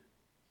standard,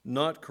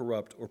 not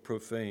corrupt or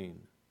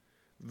profane,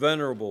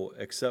 venerable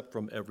except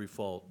from every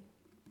fault.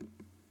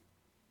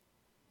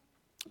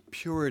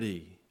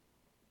 Purity,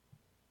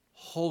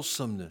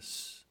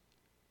 wholesomeness.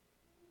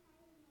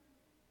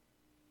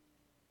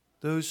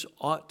 Those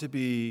ought to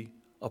be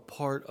a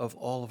part of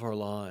all of our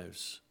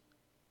lives.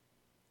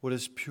 What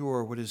is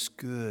pure, what is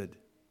good.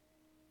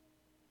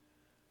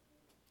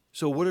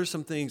 So what are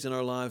some things in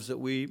our lives that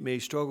we may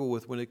struggle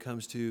with when it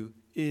comes to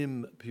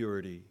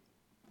impurity?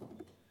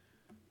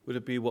 Would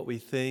it be what we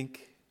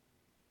think,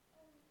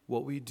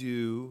 what we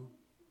do,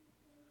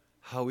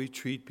 how we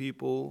treat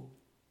people?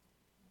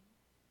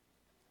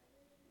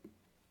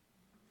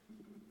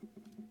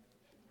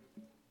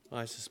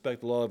 I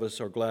suspect a lot of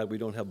us are glad we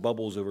don't have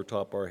bubbles over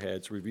top our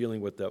heads,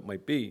 revealing what that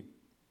might be.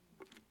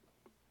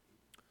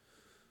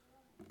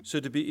 So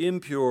to be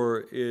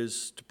impure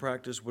is to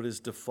practice what is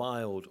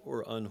defiled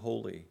or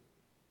unholy.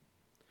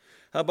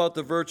 How about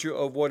the virtue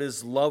of what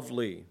is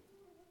lovely?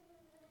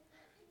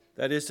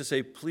 That is to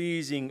say,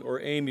 pleasing or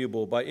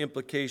amiable. By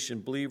implication,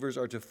 believers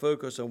are to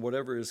focus on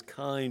whatever is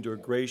kind or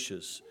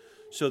gracious.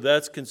 So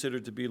that's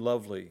considered to be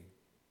lovely.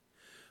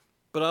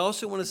 But I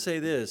also want to say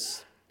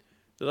this,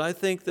 that I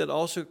think that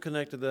also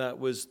connected to that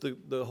was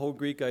the whole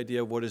Greek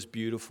idea of what is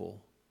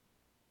beautiful.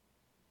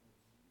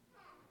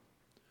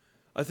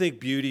 I think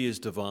beauty is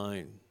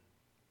divine.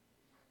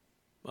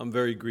 I'm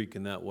very Greek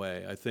in that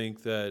way. I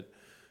think that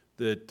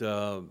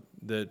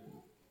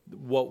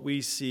what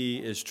we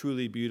see as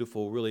truly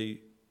beautiful,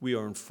 really, we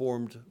are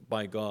informed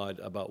by God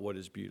about what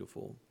is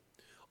beautiful.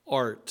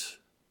 Art,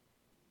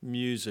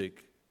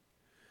 music,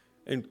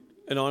 and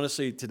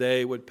honestly,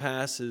 today, what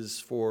passes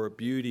for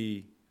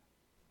beauty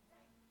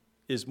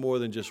is more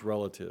than just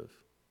relative.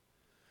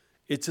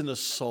 It's an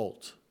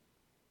assault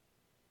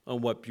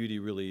on what beauty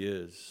really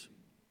is.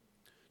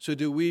 So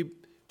do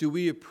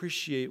we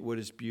appreciate what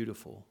is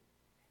beautiful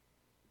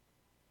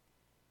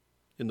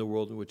in the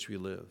world in which we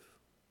live?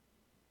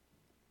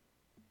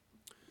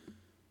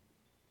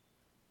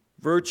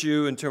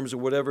 Virtue in terms of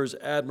whatever is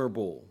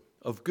admirable,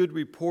 of good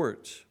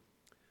report,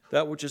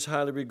 that which is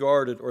highly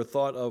regarded or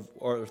thought of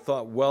or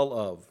thought well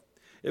of.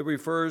 It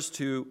refers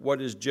to what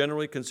is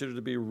generally considered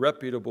to be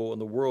reputable in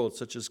the world,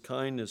 such as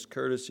kindness,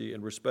 courtesy,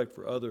 and respect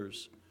for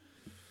others.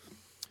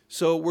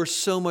 So we're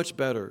so much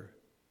better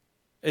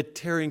at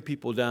tearing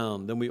people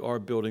down than we are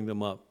building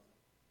them up.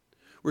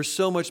 We're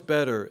so much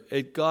better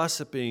at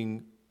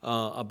gossiping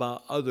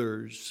about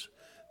others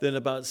than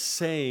about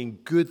saying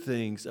good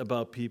things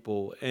about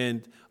people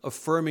and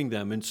affirming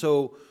them. And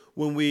so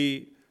when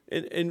we,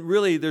 and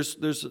really there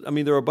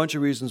are a bunch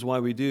of reasons why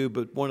we do,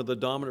 but one of the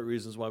dominant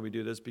reasons why we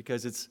do this,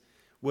 because it's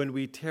when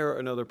we tear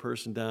another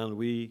person down,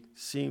 we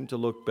seem to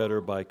look better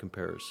by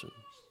comparison.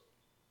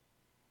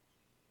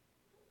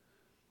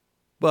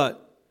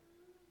 But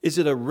is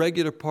it a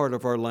regular part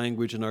of our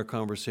language and our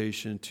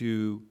conversation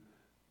to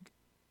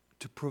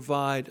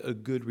provide a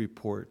good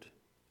report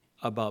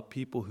about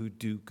people who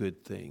do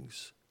good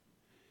things?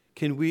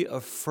 Can we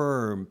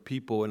affirm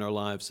people in our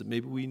lives that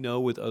maybe we know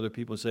with other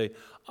people and say,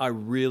 I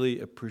really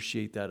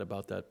appreciate that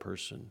about that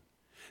person.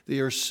 They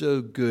are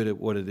so good at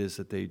what it is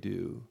that they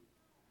do.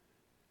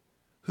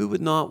 Who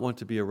would not want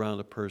to be around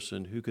a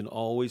person who can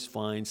always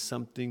find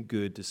something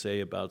good to say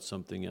about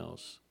something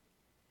else?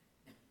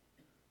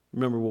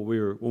 Remember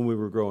when we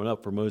were growing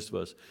up, for most of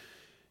us.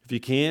 If you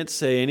can't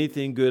say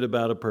anything good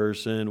about a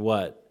person,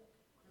 what?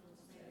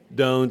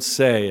 Don't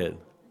say it.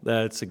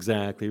 That's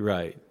exactly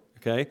right.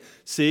 Okay?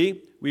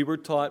 See, we were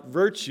taught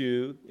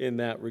virtue in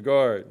that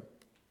regard.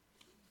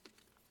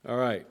 All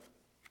right.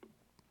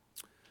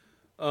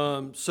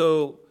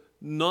 So,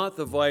 not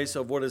the vice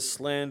of what is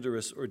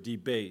slanderous or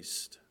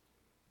debased.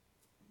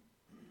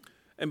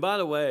 And by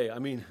the way, I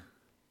mean,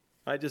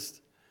 and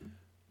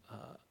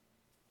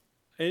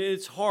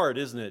it's hard,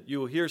 isn't it?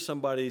 You'll hear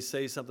somebody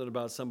say something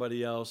about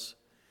somebody else,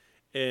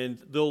 and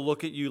they'll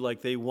look at you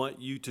like they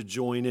want you to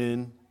join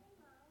in.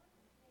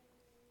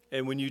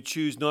 And when you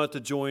choose not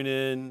to join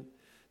in,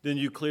 then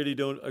you clearly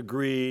don't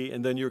agree,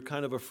 and then you're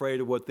kind of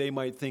afraid of what they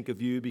might think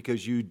of you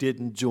because you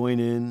didn't join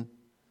in.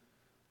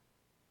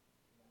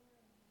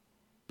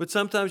 But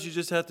sometimes you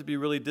just have to be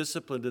really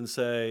disciplined and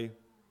say,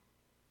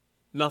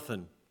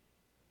 nothing.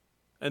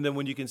 And then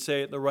when you can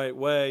say it in the right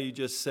way, you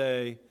just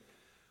say,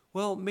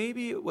 well,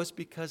 maybe it was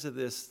because of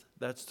this.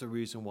 That's the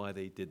reason why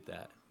they did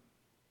that.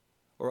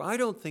 Or I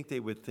don't think they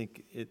would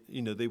think it,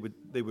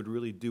 they would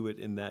really do it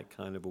in that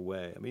kind of a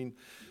way. I mean,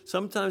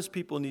 sometimes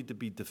people need to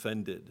be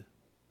defended.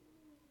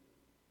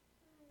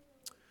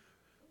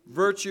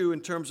 Virtue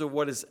in terms of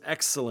what is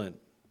excellent.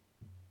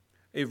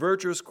 A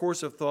virtuous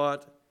course of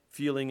thought,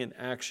 feeling, and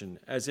action,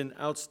 as in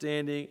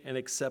outstanding and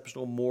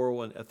exceptional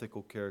moral and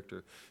ethical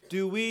character.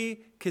 Is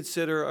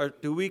it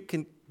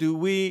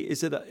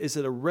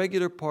a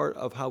regular part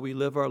of how we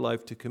live our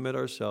life to commit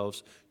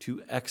ourselves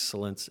to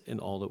excellence in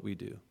all that we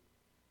do?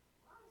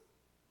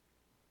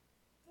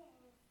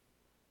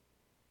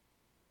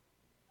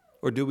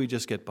 Or do we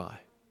just get by?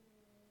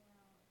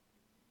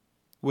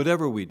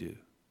 Whatever we do,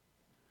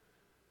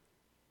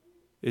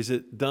 is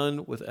it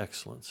done with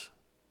excellence?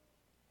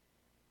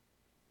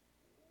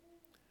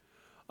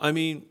 I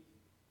mean,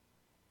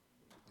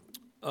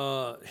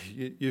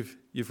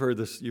 you've heard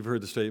this. You've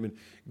heard the statement,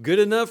 "Good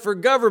enough for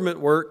government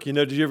work."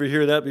 Did you ever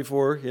hear that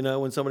before?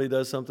 When somebody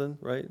does something,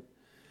 right?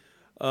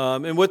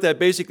 And what that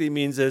basically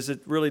means is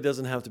it really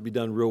doesn't have to be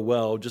done real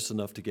well, just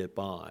enough to get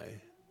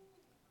by.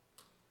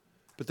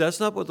 But that's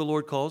not what the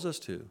Lord calls us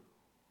to.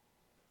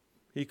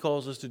 He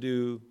calls us to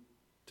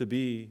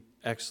be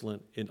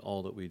excellent in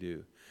all that we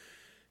do.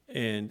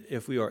 And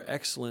if we are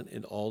excellent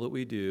in all that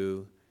we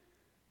do,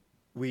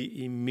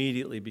 we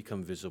immediately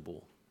become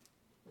visible.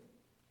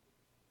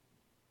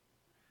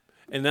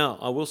 And now,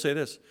 I will say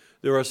this.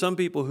 There are some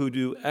people who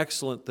do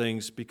excellent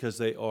things because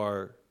they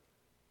are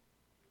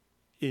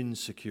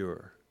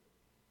insecure.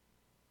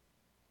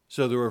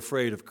 So they're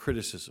afraid of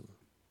criticism.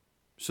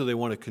 So they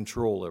want to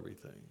control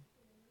everything.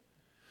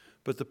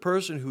 But the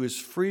person who is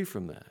free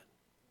from that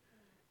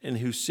and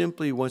who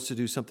simply wants to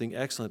do something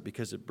excellent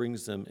because it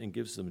brings them and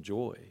gives them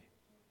joy,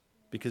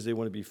 because they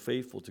want to be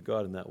faithful to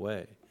God in that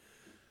way,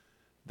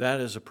 that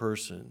is a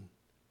person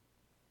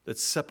that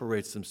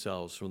separates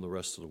themselves from the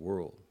rest of the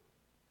world.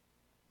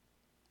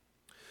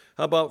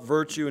 How about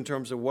virtue in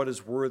terms of what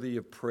is worthy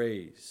of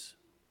praise?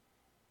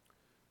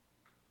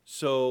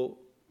 So,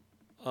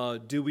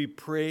 do we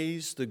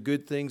praise the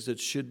good things that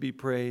should be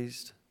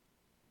praised?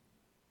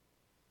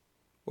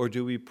 Or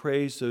do we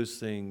praise those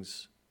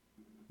things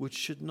which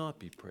should not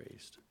be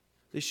praised?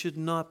 They should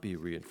not be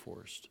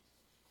reinforced.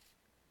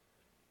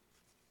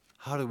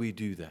 How do we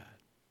do that?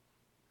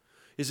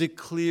 Is it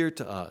clear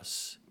to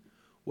us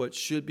what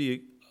should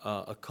be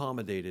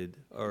accommodated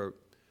or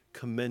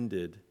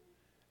commended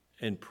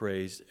and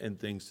praised and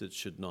things that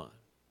should not?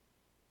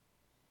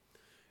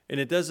 And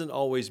it doesn't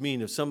always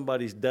mean if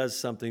somebody does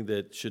something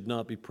that should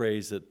not be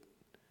praised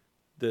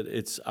that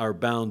it's our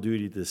bound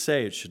duty to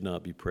say it should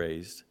not be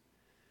praised.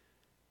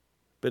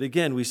 But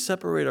again, we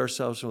separate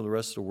ourselves from the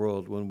rest of the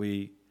world when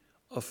we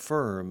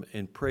affirm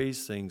and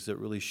praise things that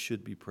really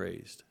should be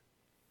praised.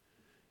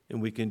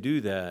 And we can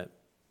do that.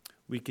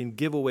 We can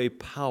give away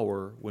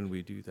power when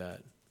we do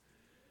that.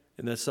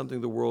 And that's something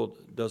the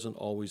world doesn't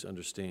always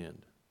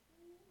understand.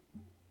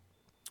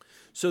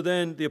 So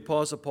then the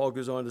Apostle Paul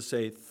goes on to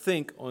say,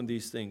 think on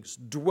these things,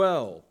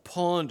 dwell,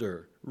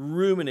 ponder,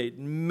 ruminate,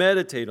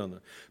 meditate on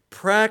them.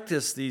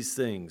 Practice these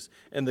things,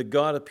 and the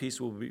God of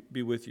peace will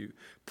be with you.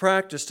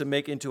 Practice to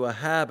make into a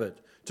habit,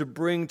 to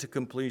bring to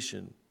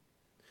completion,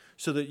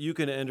 so that you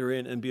can enter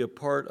in and be a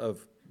part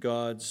of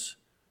God's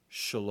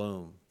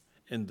shalom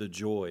and the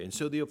joy. And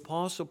so the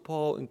Apostle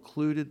Paul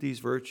included these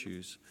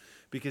virtues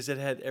because it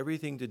had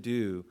everything to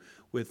do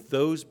with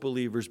those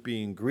believers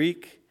being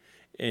Greek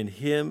and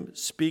him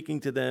speaking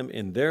to them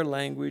in their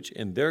language,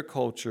 in their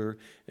culture,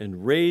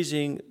 and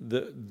raising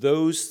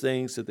those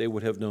things that they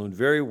would have known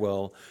very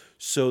well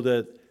so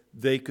that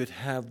they could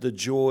have the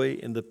joy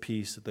and the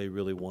peace that they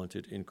really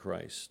wanted in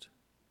Christ.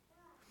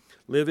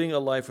 Living a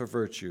life of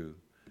virtue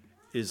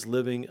is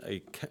living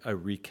a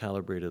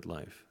recalibrated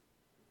life.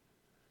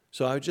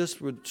 So I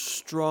just would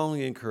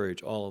strongly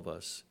encourage all of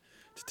us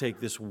to take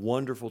this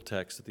wonderful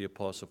text that the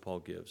Apostle Paul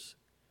gives.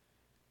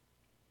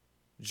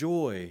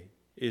 Joy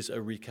is a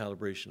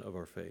recalibration of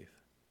our faith.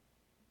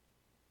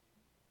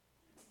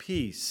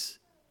 Peace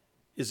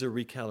is a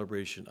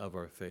recalibration of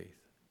our faith.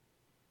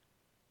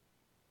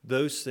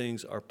 Those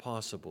things are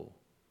possible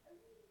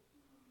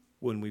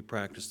when we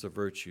practice the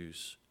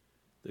virtues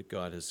that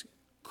God has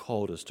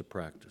called us to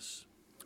practice.